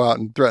 Don't go out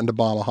and threaten to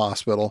bomb a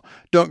hospital.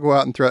 Don't go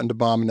out and threaten to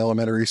bomb an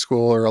elementary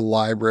school or a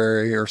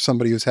library or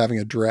somebody who's having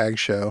a drag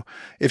show.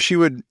 If she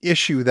would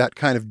issue that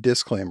kind of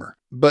disclaimer.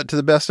 But to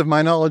the best of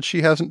my knowledge,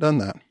 she hasn't done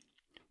that.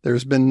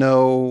 There's been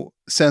no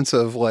sense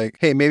of like,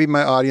 hey, maybe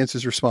my audience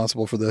is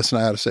responsible for this and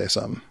I ought to say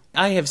something.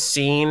 I have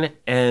seen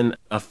an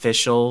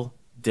official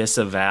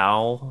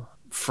disavow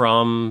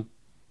from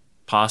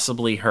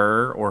possibly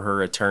her or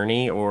her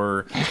attorney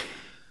or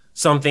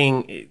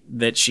something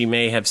that she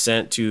may have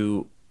sent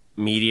to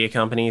media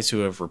companies who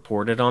have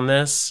reported on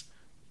this.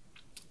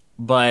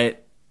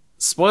 But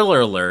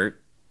spoiler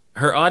alert,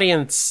 her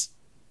audience,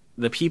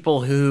 the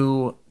people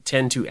who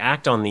tend to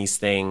act on these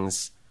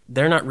things,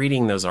 they're not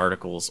reading those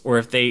articles. Or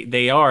if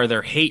they are,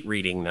 they're hate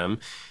reading them.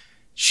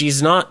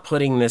 She's not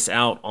putting this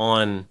out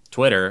on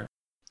Twitter.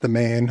 The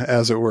main,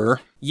 as it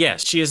were.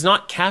 Yes, she is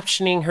not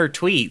captioning her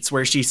tweets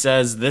where she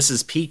says this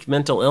is peak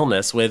mental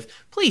illness with,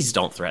 please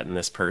don't threaten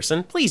this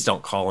person. Please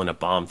don't call in a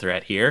bomb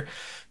threat here.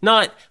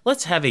 Not,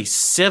 let's have a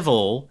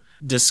civil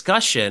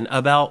discussion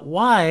about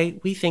why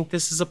we think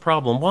this is a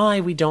problem, why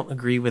we don't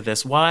agree with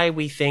this, why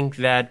we think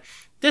that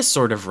this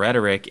sort of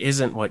rhetoric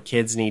isn't what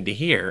kids need to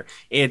hear.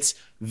 It's,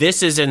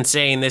 this is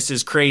insane, this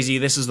is crazy,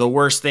 this is the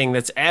worst thing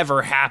that's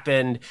ever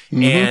happened,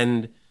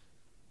 and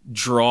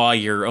draw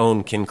your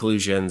own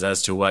conclusions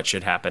as to what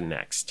should happen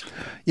next.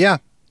 Yeah,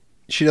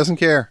 she doesn't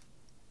care.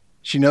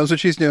 She knows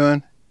what she's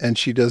doing, and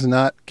she does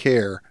not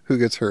care who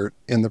gets hurt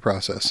in the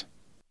process.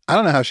 I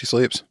don't know how she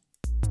sleeps.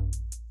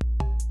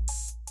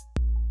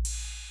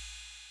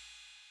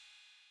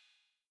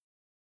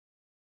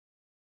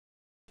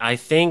 I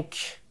think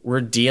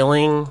we're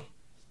dealing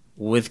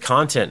with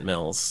content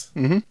mills.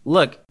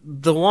 Look,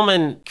 the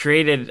woman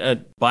created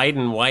a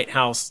Biden White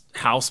House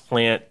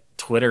houseplant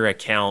Twitter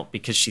account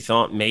because she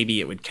thought maybe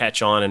it would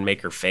catch on and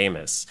make her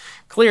famous.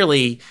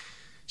 Clearly,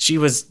 she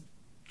was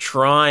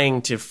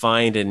trying to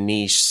find a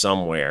niche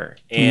somewhere.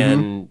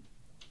 And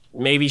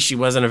maybe she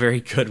wasn't a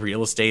very good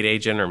real estate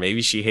agent, or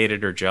maybe she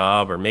hated her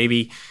job, or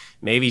maybe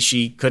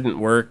she couldn't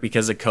work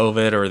because of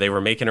COVID, or they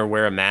were making her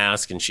wear a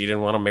mask and she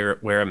didn't want to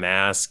wear a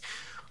mask.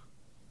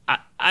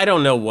 I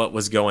don't know what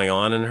was going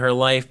on in her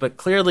life, but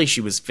clearly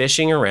she was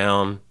fishing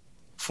around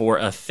for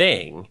a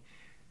thing.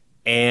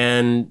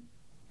 And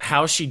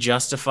how she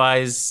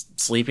justifies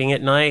sleeping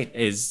at night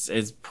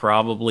is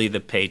probably the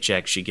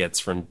paycheck she gets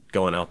from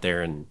going out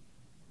there and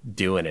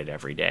doing it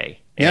every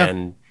day. Yeah.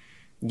 And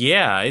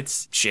yeah,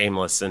 it's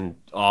shameless and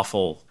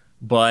awful.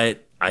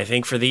 But I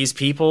think for these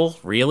people,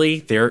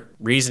 really, their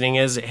reasoning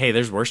is, hey,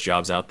 there's worse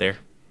jobs out there.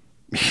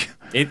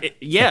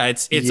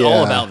 It's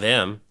all about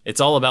them.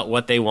 It's all about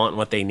what they want and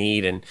what they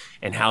need and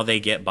how they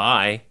get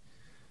by.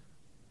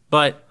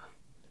 But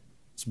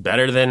it's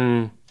better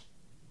than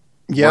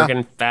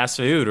working fast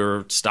food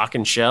or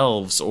stocking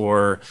shelves,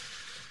 or...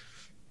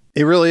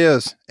 It really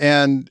is.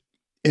 And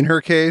in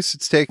her case,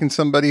 it's taken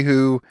somebody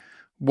who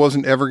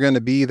wasn't ever going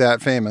to be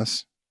that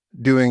famous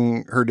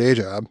doing her day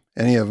job,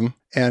 any of them,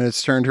 and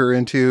it's turned her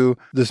into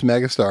this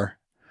megastar.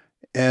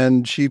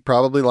 And she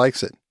probably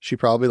likes it. She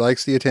probably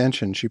likes the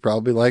attention. She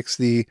probably likes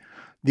the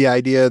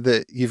idea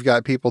that you've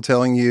got people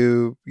telling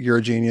you you're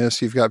a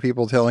genius. You've got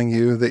people telling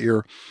you that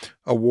you're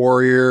a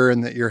warrior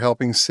and that you're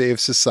helping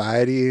save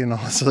society and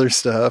all this other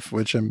stuff,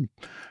 which I'm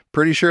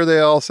pretty sure they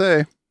all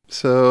say.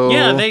 So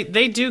yeah,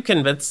 they do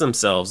convince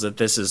themselves that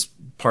this is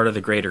part of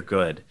the greater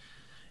good.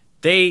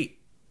 They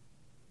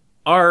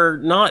are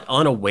not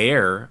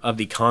unaware of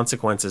the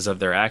consequences of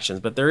their actions,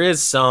 but there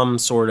is some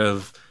sort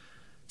of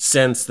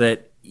sense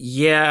that,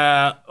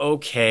 yeah,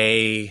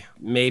 okay,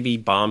 maybe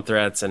bomb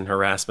threats and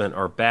harassment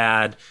are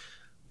bad,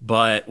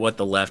 but what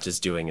the left is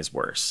doing is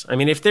worse. I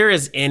mean, if there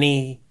is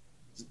any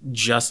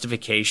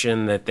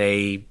justification that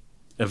they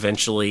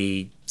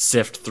eventually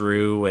sift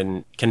through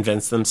and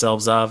convince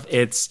themselves of,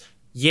 it's,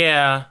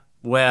 yeah,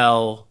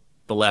 well,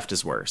 the left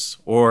is worse.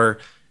 Or,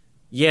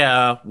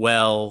 yeah,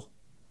 well,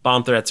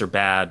 bomb threats are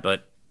bad,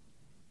 but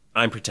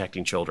I'm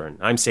protecting children.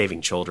 I'm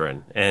saving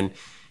children. And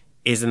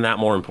isn't that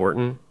more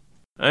important?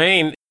 I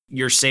mean,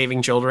 you're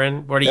saving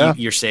children. What are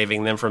you're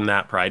saving them from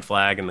that pride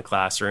flag in the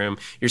classroom.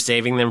 You're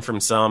saving them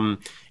from some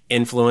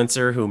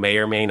influencer who may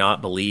or may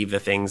not believe the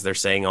things they're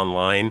saying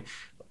online,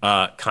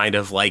 kind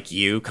of like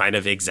you, kind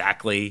of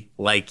exactly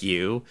like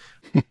you.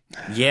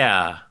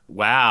 Yeah.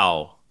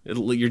 Wow.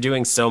 You're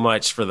doing so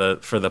much for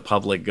the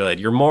public good.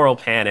 Your moral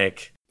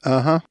panic.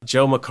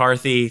 Joe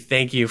McCarthy,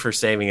 thank you for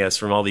saving us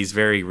from all these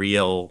very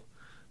real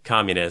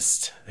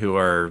communists who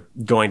are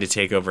going to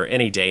take over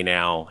any day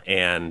now.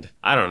 And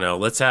I don't know,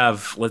 let's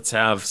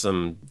have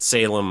some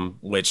Salem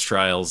witch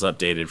trials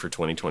updated for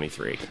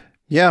 2023.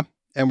 Yeah,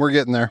 and we're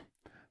getting there.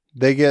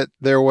 They get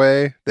their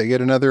way, they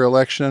get another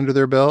election under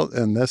their belt,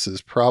 and this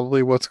is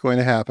probably what's going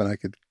to happen. I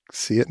could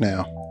see it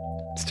now.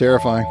 It's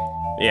terrifying.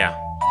 Yeah.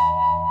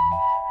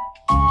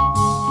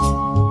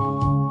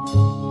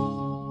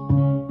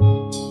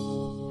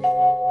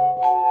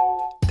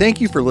 Thank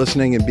you for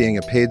listening and being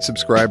a paid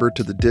subscriber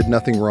to the Did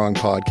Nothing Wrong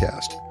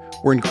podcast.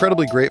 We're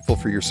incredibly grateful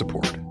for your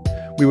support.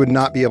 We would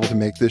not be able to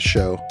make this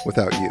show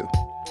without you.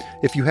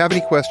 If you have any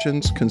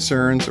questions,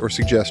 concerns, or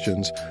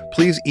suggestions,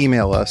 please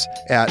email us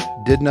at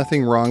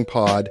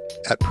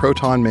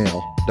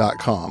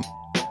didnothingwrongpod@protonmail.com.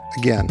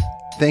 Again,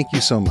 thank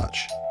you so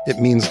much. It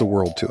means the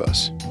world to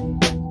us.